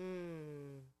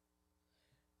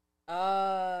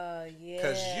 yeah.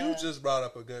 Because you just brought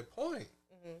up a good point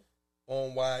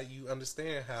on why you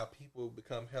understand how people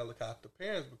become helicopter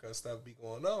parents because stuff be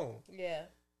going on. Yeah.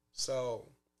 So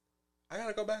we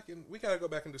gotta go back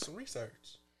and do some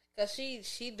research. Cause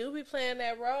she do be playing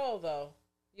that role though.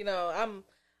 You know,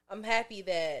 I'm happy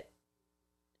that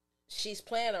she's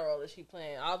playing the role that she's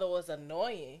playing, although it's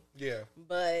annoying. Yeah.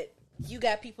 But you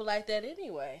got people like that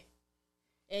anyway,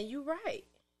 and you right.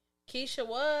 Keisha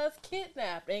was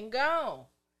kidnapped and gone,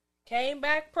 came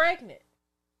back pregnant.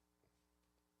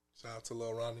 Shout out to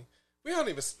Lil Ronnie. We don't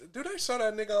even do they show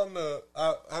that nigga on the.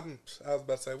 I was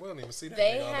about to say we don't even see that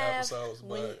nigga on the episodes.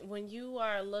 But when you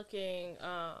are looking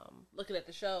at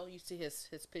the show, you see his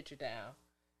picture down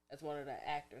as one of the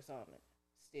actors on it.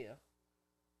 Still.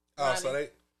 Oh,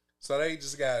 so they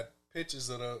just got pictures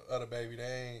of the baby.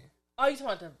 They ain't. Oh, you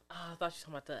talking about I thought you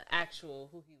talking about the actual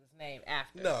who he was named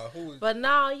after. No, who? But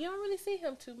no, you don't really see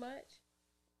him too much.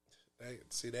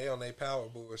 They on their power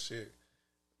bullshit.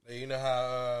 You know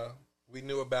how we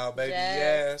knew about Baby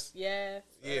Yas? Yes.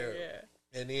 Yeah.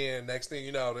 And then next thing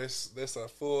you know, this a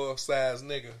full size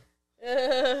nigga.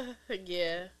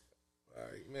 Yeah.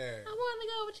 Like, man. I want to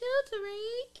go with you,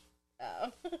 Tariq.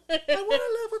 Oh. I want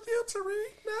to live with you,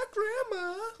 Tariq, not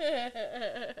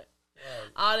grandma.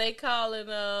 Oh, they calling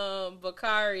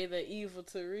Bakari the evil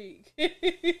Tariq.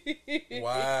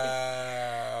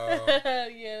 Wow.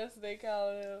 Yes, they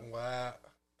call him. Wow.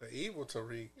 The evil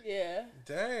Tariq. Yeah.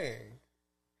 Dang.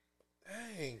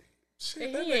 Shit,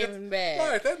 he that ain't nigga, even bad.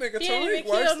 Right, that nigga he Tariq ain't even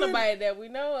killed nobody that we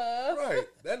know of. Right,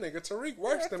 that nigga Tariq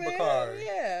worse than Bakari.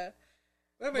 Yeah.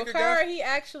 That nigga Bakari, he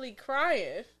actually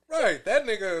crying. Right, that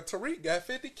nigga Tariq got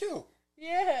 50 killed.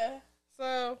 Yeah.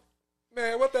 So.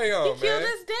 Man, what they on, man? He killed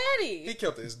his daddy. He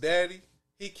killed his daddy.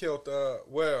 He killed,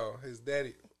 his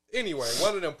daddy. Anyway,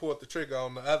 one of them pulled the trigger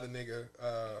on the other nigga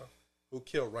who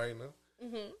killed Raina.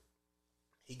 Mm-hmm.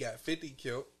 He got 50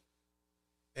 killed.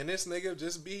 And this nigga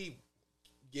just be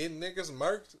getting niggas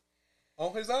murked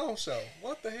on his own show.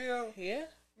 What the hell? Yeah.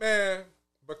 Man,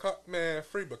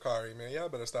 free Bakari, man. Y'all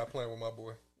better stop playing with my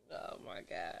boy. Oh, my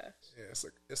gosh. Yeah,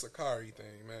 it's a Kari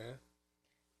thing, man.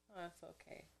 Oh, that's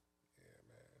okay.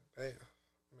 Hey,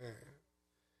 man.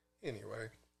 Anyway,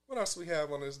 what else we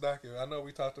have on this document? I know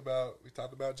we talked about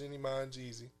Jeannie Ma and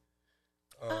Jeezy.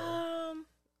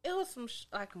 It was some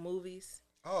like movies.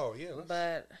 Oh yeah,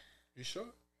 but you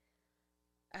sure?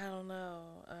 I don't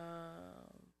know.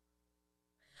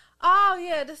 Oh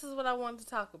yeah, this is what I wanted to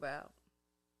talk about.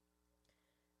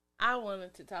 I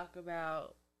wanted to talk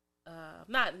about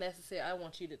not necessarily. I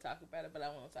want you to talk about it, but I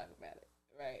want to talk about it.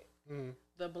 Right? Mm-hmm.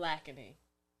 The Blackening.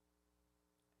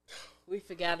 We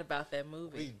forgot about that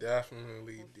movie. We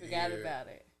definitely forgot about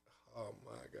it. Oh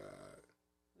my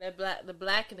god! The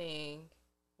Blackening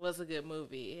was a good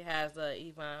movie. It has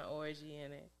Yvonne Orji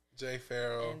in it. Jay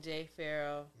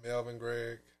Farrell. Melvin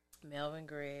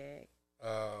Gregg.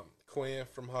 Quinn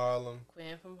from Harlem.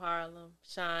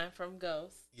 Shine from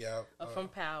Ghost. Yeah. From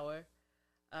Power.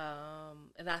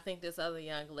 And I think this other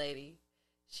young lady,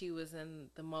 she was in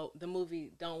the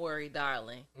movie Don't Worry,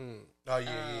 Darling. Oh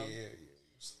yeah.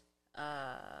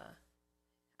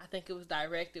 I think it was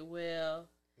directed well.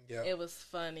 Yeah, It was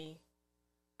funny.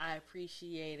 I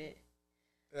appreciate it.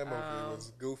 that movie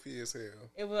was goofy as hell.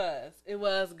 It was. It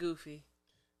was goofy.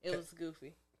 It was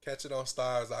goofy. Catch it on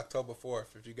Stars October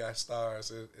 4th. If you got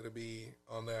Stars, it'll be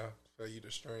on there for you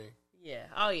to stream. Yeah.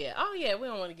 Oh yeah. Oh yeah. We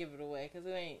don't want to give it away because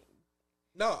it ain't.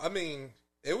 No, I mean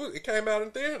it came out in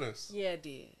theaters. Yeah, it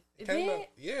did. It came did. out.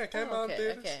 Yeah, it came Oh, out in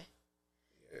theaters. Okay.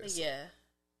 Yes. Yeah.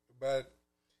 But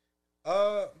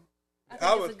I think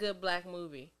I it's would. a good black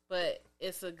movie, but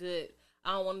it's a good.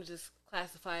 I don't want to just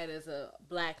classify it as a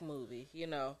black movie. You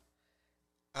know.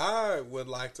 I would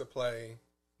like to play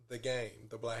the game,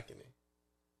 The Blackening,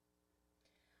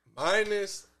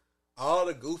 minus all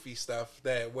the goofy stuff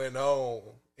that went on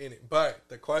in it. But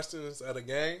the questions of the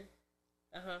game,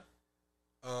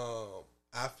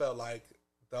 I felt like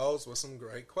those were some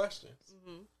great questions.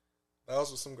 Mm-hmm.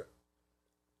 Those were some great.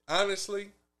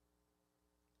 Honestly,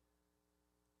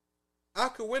 I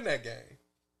could win that game.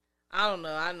 I don't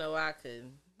know. I know I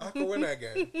couldn't. I could win that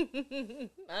game.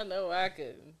 I know I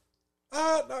couldn't.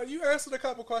 No, you answered a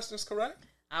couple questions correct.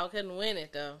 I couldn't win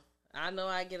it though. I know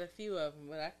I get a few of them,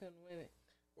 but I couldn't win it.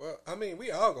 Well, I mean,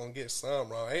 we all gonna get some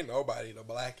wrong. Ain't nobody the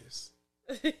blackest.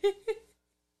 You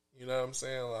know what I'm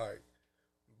saying? Like,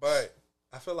 but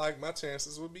I feel like my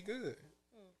chances would be good.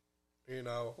 You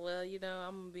know. Well, you know,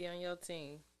 I'm gonna be on your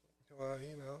team. Well,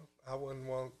 you know, I wouldn't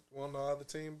want no other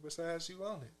team besides you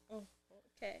on it. Oh,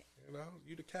 okay. You know,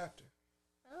 you the captain.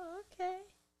 Oh, okay.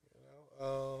 You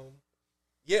know,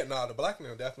 yeah, no, the Black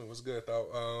Man definitely was good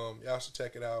though. Y'all should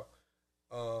check it out.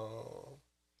 All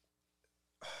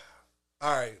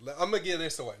right, I'm gonna give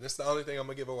this away. This is the only thing I'm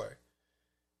gonna give away,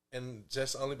 and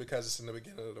just only because it's in the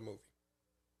beginning of the movie.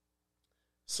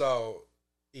 So,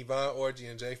 Yvonne Orji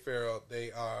and Jay Farrell,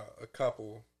 they are a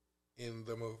couple in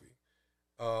the movie,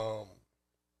 and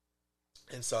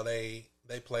so they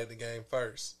played the game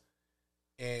first,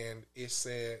 and it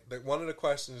said that one of the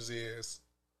questions is,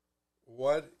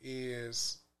 what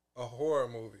is a horror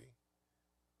movie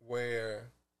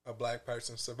where a black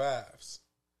person survives?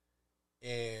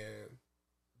 And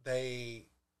I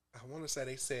want to say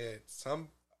they said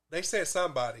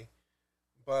somebody,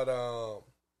 but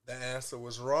the answer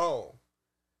was wrong,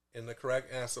 and the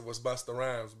correct answer was Busta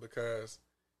Rhymes because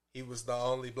he was the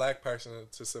only black person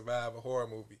to survive a horror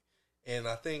movie. And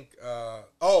I think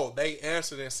they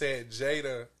answered and said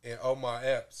Jada and Omar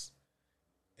Epps,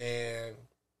 and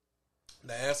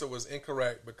the answer was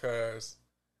incorrect because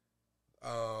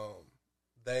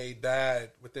they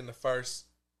died within the first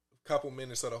couple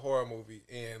minutes of the horror movie,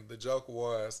 and the joke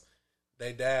was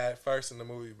they died first in the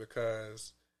movie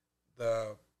because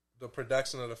the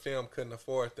production of the film couldn't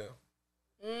afford them.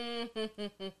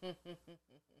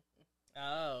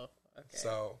 Oh, okay.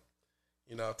 So,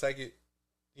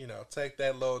 take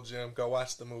that little gem, go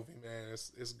watch the movie, man.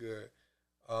 It's good.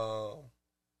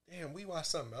 Damn, we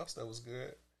watched something else that was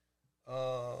good.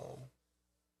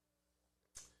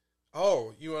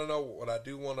 You want to know what I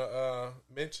do want to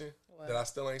mention? What? That I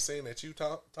still ain't seen that you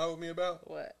told me about?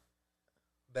 What?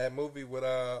 That movie with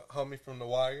homie from The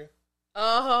Wire.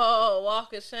 Oh,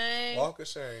 Walk of Shame. Walk of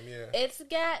Shame, yeah. It's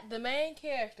got the main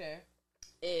character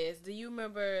is. Do you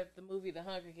remember the movie The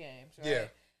Hunger Games? Right? Yeah.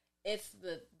 It's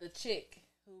the chick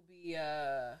who be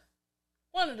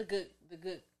one of the good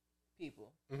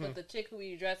people, Mm-hmm. but the chick who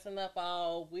be dressing up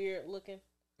all weird looking.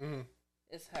 Mm-hmm.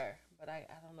 It's her, but I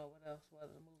don't know what else was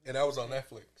the movie. And that was on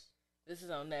Netflix. This is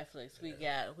on Netflix.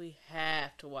 Yeah. We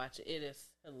have to watch it. It is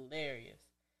hilarious.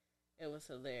 It was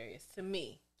hilarious to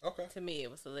me. Okay. To me,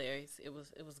 it was hilarious. It was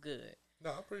good.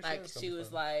 No, I'm pretty Like sure. she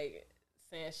was like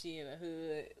saying she in the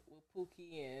hood with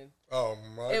Pookie, and oh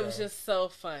my God. it was just so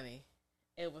funny.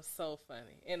 It was so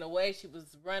funny, and the way she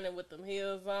was running with them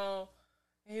heels on.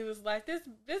 He was like, "This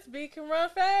bee can run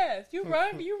fast. You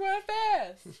run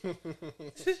fast."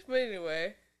 But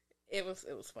anyway, it was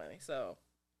funny. So,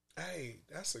 hey,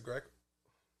 that's a great.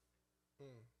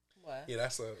 what? Yeah,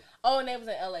 that's a. Oh, and they was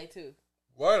in L.A. too.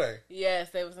 Were they? Yes,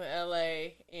 they was in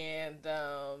L.A. and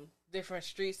different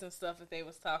streets and stuff that they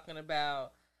was talking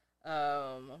about.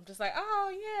 I'm just like,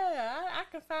 oh yeah, I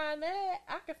can find that.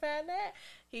 I can find that.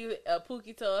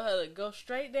 Pookie told her to go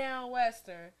straight down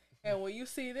Western, and when you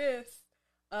see this,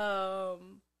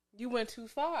 you went too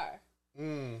far.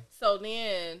 So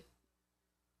then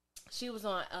she was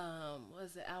on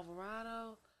was it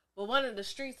Alvarado? But one of the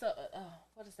streets of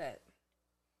what is that?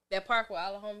 That park where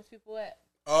all the homeless people at?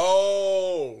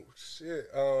 Oh shit.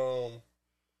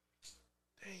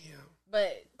 Damn.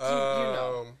 But you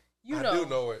know. I do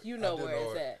know it. You know where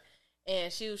it's at.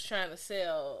 And she was trying to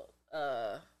sell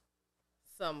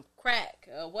some crack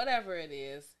or whatever it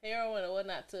is, heroin or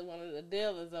whatnot, to one of the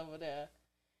dealers over there.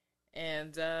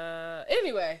 And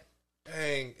anyway,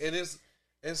 Dang,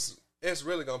 it's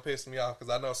really gonna piss me off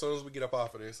because I know as soon as we get up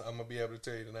off of this, I'm gonna be able to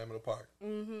tell you the name of the park.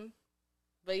 Mm-hmm.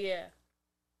 But yeah,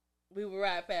 we would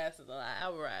ride past it a lot. I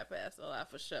would ride past it a lot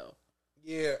for sure.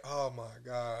 Yeah. Oh my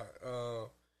God.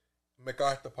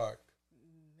 MacArthur Park.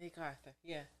 MacArthur.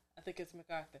 Yeah, I think it's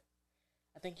MacArthur.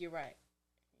 I think you're right.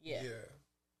 Yeah. Yeah.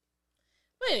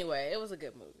 But anyway, it was a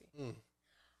good movie.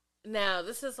 Now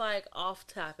this is like off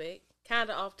topic, kind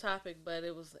of off topic, but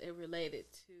it related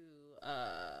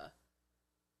to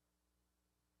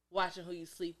watching who you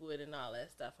sleep with and all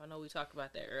that stuff. I know we talked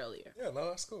about that earlier. Yeah. No,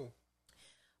 that's cool.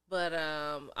 But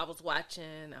I was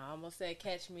watching. I almost said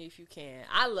Catch Me If You Can.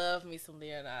 I love me some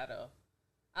Leonardo.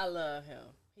 I love him.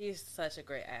 He's such a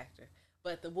great actor.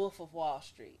 But The Wolf of Wall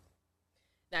Street.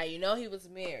 Now, you know he was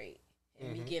married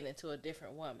and he getting into a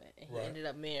different woman. And he ended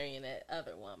up marrying that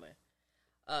other woman.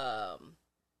 Now,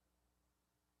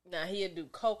 he'd do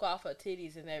coke off her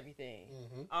titties and everything.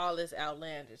 All this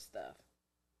outlandish stuff.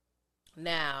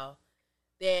 Now,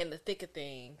 they're in the thick of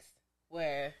things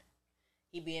where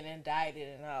he being indicted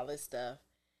and all this stuff.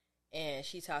 And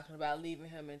she talking about leaving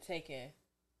him and taking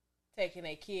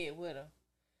a kid with him.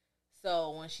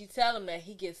 So when she tell him that,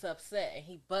 he gets upset and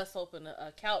he busts open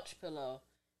a couch pillow,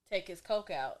 take his coke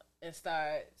out and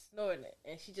start snorting it.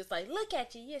 And she just like, look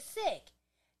at you, you're sick.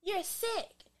 You're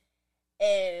sick.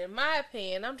 And in my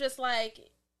opinion, I'm just like,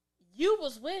 you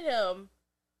was with him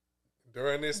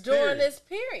during this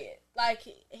period. Like,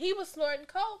 he was snorting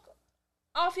coke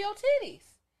off your titties.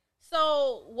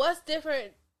 So what's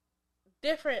different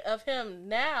of him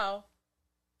now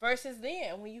versus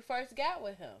then when you first got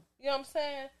with him? You know what I'm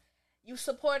saying? You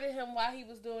supported him while he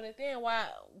was doing it then. Why?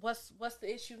 What's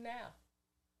the issue now?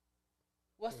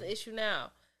 What's the issue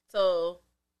now? So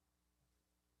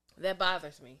that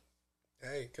bothers me.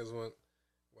 Hey, because when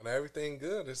everything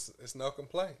good, it's no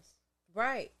complaints.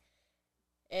 Right.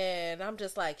 And I'm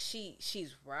just like,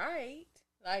 she's right.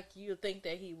 Like, you think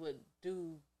that he would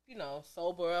do,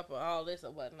 sober up or all this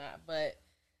or whatnot. But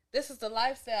this is the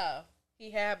lifestyle he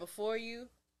had before you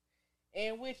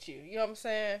and with you. You know what I'm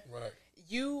saying? Right.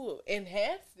 You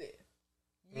enhanced it.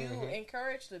 You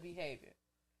encouraged the behavior.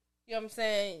 You know what I'm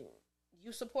saying?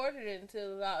 You supported it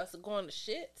until it was going to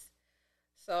shits.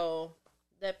 So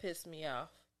that pissed me off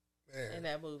in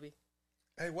that movie.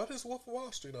 Hey, what is Wolf of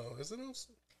Wall Street on? Is it on?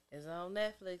 It's on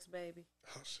Netflix, baby.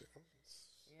 Oh, shit.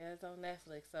 Yeah, it's on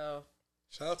Netflix, so.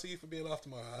 Shout out to you for being off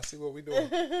tomorrow. I see what we doing.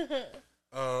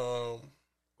 Oh,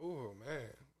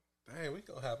 man. Dang, we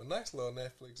gonna have a nice little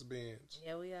Netflix binge.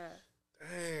 Yeah, we are.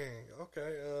 Dang,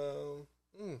 okay.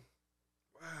 Wow.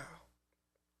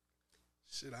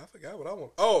 Shit, I forgot what I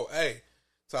want. Oh, hey.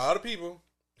 To all the people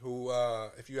who,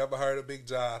 if you ever heard of Big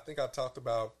Jai, I think I talked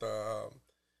about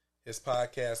his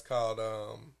podcast called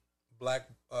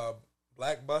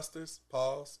Blackbusters.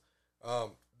 Pause.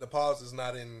 The pause is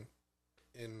not in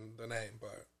the name,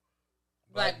 but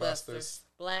Blackbusters.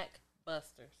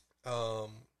 Blackbusters.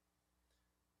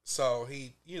 So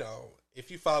he,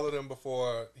 if you followed him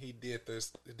before he did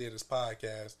his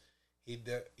podcast, he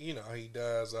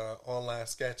does online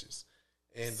sketches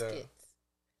and skits.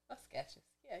 Sketches.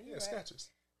 Yeah, you're right. Sketches.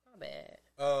 My bad.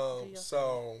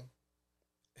 So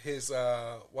his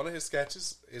one of his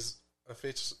sketches is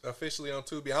officially on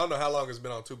Tubi. I don't know how long it's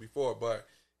been on Tubi for, but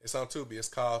it's on Tubi. It's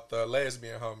called The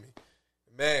Lesbian Homie.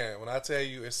 Man, when I tell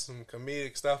you it's some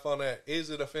comedic stuff on that, is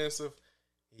it offensive?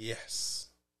 Yes.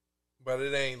 But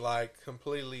it ain't like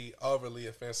completely overly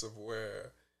offensive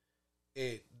where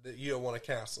you'll want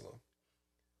to cancel them.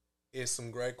 It's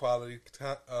some great quality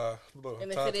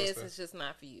and if it is, it's just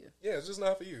not for you. Yeah, it's just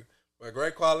not for you. But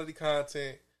great quality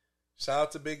content. Shout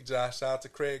out to Big Josh. Shout out to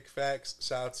Craig Fax.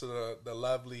 Shout out to the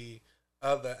lovely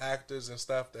other actors and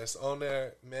stuff that's on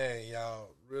there. Man, y'all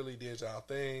really did y'all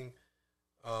thing.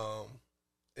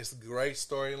 It's great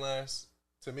storylines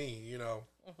to me,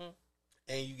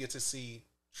 and you get to see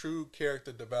true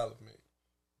character development.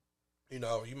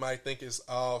 You might think it's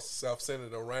all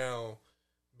self-centered around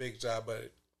Big Job,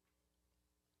 but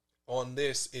on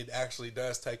this, it actually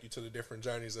does take you to the different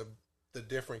journeys of the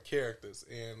different characters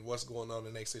and what's going on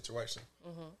in their situation.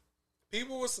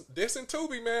 People was dissing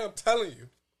Tubi, man. I'm telling you.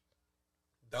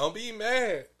 Don't be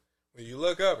mad when you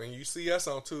look up and you see us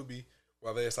on Tubi,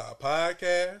 whether it's our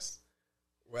podcast,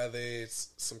 whether it's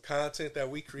some content that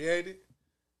we created.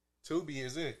 Tubi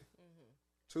is it.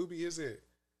 Tubi is it.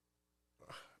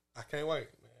 I can't wait,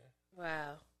 man.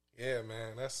 Wow. Yeah,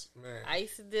 man. Man. I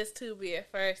used to diss Tubi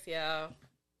at first, y'all.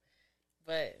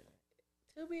 But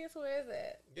Tubi is where it's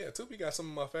at. Yeah, Tubi got some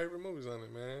of my favorite movies on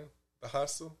it, man. The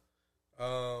Hustle,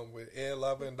 with Ed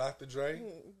Lover and Dr. Dre.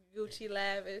 Gucci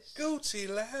Lavish. Gucci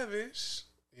Lavish.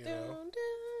 You know. Dun, dun,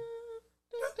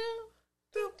 dun, dun.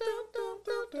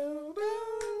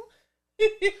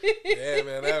 Yeah,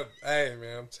 man. Hey,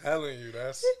 man, I'm telling you,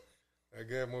 that's a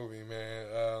good movie, man.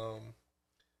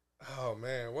 Oh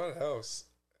man, what else?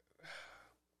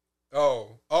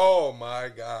 Oh my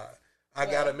God. I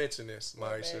gotta mention this,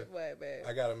 Maisha. What, man?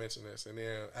 I gotta mention this, and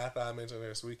then after I mention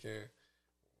this, we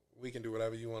can do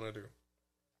whatever you want to do.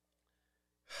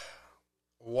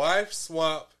 Wife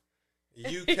Swap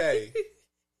UK.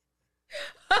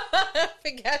 I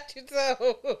forgot you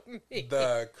told me.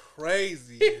 The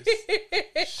craziest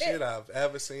shit I've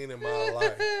ever seen in my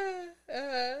life.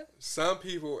 Some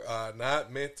people are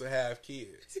not meant to have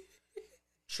kids.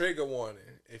 Trigger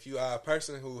warning: if you are a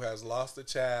person who has lost a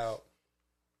child,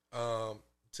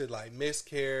 to like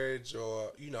miscarriage,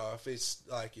 or if it's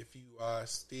like if you are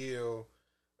still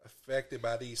affected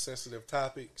by these sensitive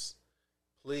topics,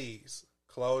 please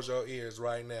close your ears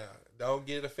right now. Don't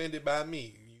get offended by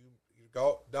me.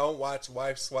 Don't watch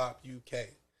Wife Swap UK.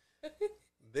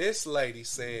 This lady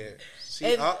said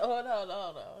hold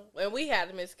on. And we had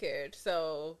a miscarriage,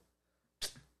 so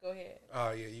go ahead.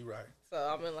 Oh yeah, you right. So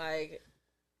I'm like,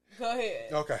 go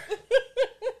ahead. Okay.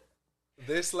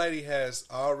 This lady has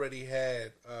already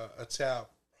had a child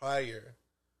prior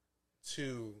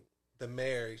to the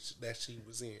marriage that she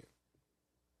was in.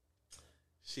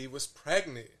 She was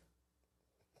pregnant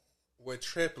with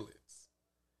triplets.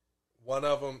 One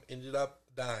of them ended up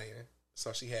dying,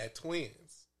 so she had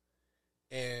twins.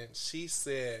 And she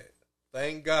said,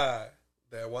 thank God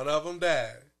that one of them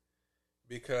died,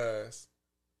 because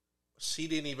she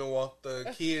didn't even want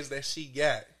the kids that she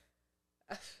got.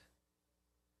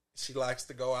 She likes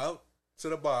to go out to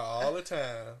the bar all the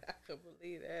time. I could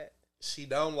believe that. She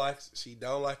don't like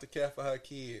to care for her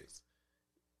kids.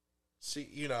 She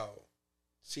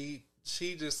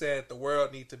just said the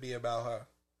world need to be about her.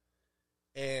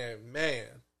 And man,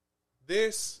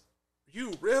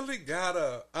 you really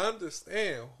gotta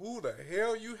understand who the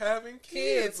hell you having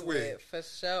kids with. For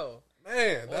sure.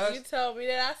 Man, when you told me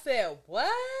that, I said, what?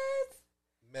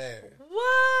 Man.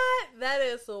 What? That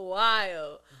is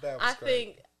wild. That was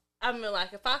crazy.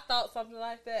 Like, if I thought something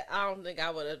like that, I don't think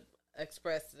I would have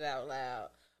expressed it out loud.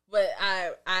 But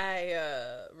I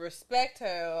respect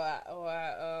her, or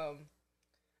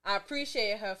I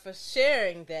appreciate her for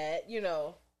sharing that,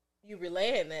 you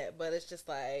relaying that, but it's just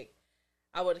like,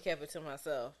 I would have kept it to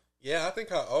myself. Yeah, I think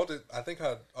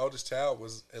her oldest child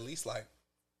was at least like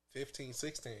 15,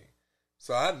 16.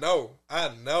 So I know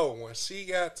when she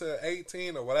got to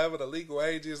 18 or whatever the legal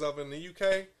age is up in the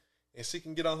UK, and she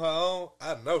can get on her own,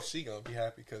 I know she gonna be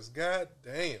happy, because god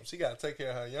damn, she gotta take care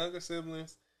of her younger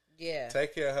siblings,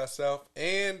 take care of herself,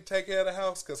 and take care of the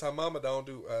house, because her mama don't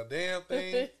do a damn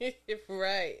thing.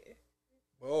 Right.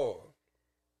 Boy.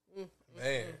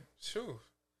 Man. Shoo.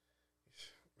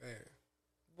 Man.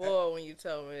 Boy, when you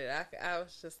told me that, I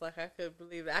was just like, I couldn't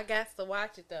believe it. I got to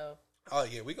watch it, though. Oh,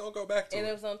 yeah, we gonna go back to it. And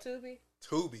it was on Tubi?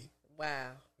 Tubi.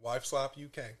 Wow. Wife Swap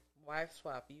UK. Wife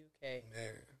Swap UK.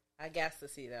 Man. I got to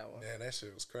see that one. Man, that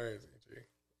shit was crazy, G.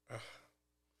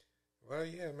 Well,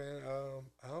 yeah, man.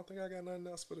 I don't think I got nothing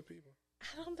else for the people.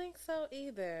 I don't think so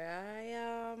either.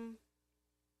 I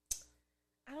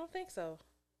don't think so.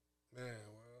 Man,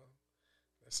 well,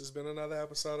 this has been another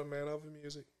episode of Man Over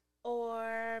Music.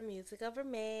 Or Music Over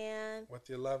Man. With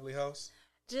your lovely host,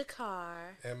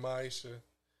 Jakar. And Maisha.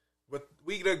 With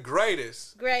we the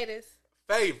greatest.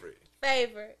 Favorite.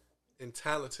 And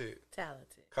talented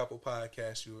couple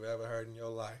podcasts you've ever heard in your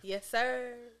life. Yes,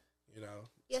 sir.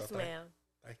 Yes, so ma'am.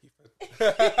 Thank you for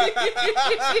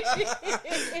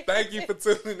thank you for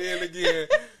tuning in again.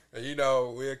 And,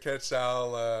 we'll catch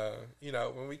y'all.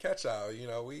 When we catch y'all,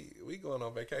 we going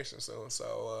on vacation soon.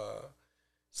 So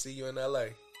see you in LA,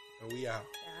 and we out.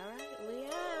 All right, we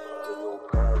out.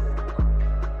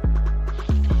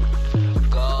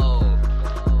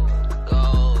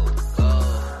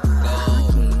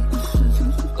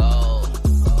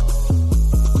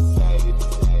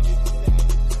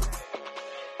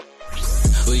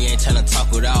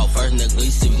 Out. First nigga, we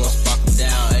see we gon' spark him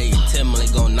down, ayy.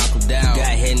 Timberlake gon' knock him down.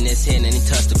 Got hit in his hand and he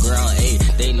touched the ground, ayy.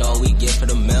 They know we get for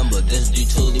the member. This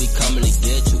G2, we coming to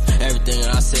get you. Everything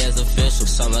that I say is official.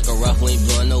 Sound like a rough, we ain't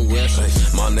blowing no whistle. Hey,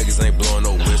 my niggas ain't blowing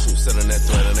no whistle. Setting that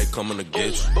threat and they coming to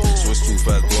get you. Switch too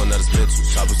fast, blowing out his mental.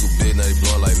 Choppers too big, now they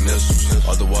blowing like missiles.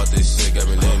 Otherwise they sick, got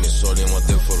me leaning. Shorty in my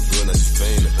dick for the good, now she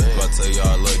fiendin'. If I tell you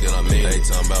how I look, then I mean it. Ain't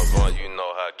talking about fun, you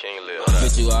know how I can't live.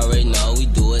 Bitch, you already know we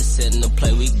do it. Sit in the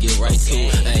play, we get right to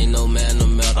it. Ain't no man, no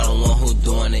melt, I don't want who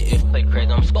doing it. If play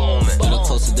crazy, I'm spooming. Get it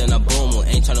closer, then I boom em.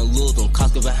 Ain't tryna lose them.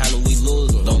 Cost get behind them, we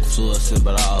lose them. Don't sue us,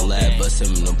 but all that. But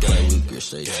send me no play, we get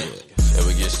straight to it. And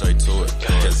we get straight to it.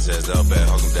 Catch his ass out back,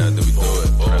 hug him down, then we do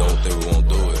it. Don't think we won't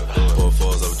do it. Pull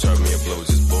fours up, chop me and blow,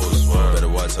 just bullets. Better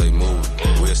watch how you move.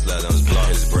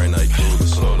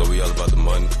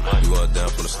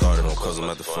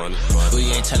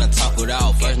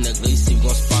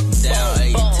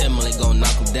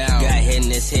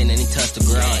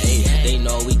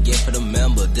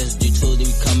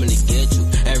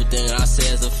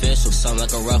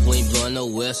 rough, we ain't blowing no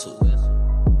whistle.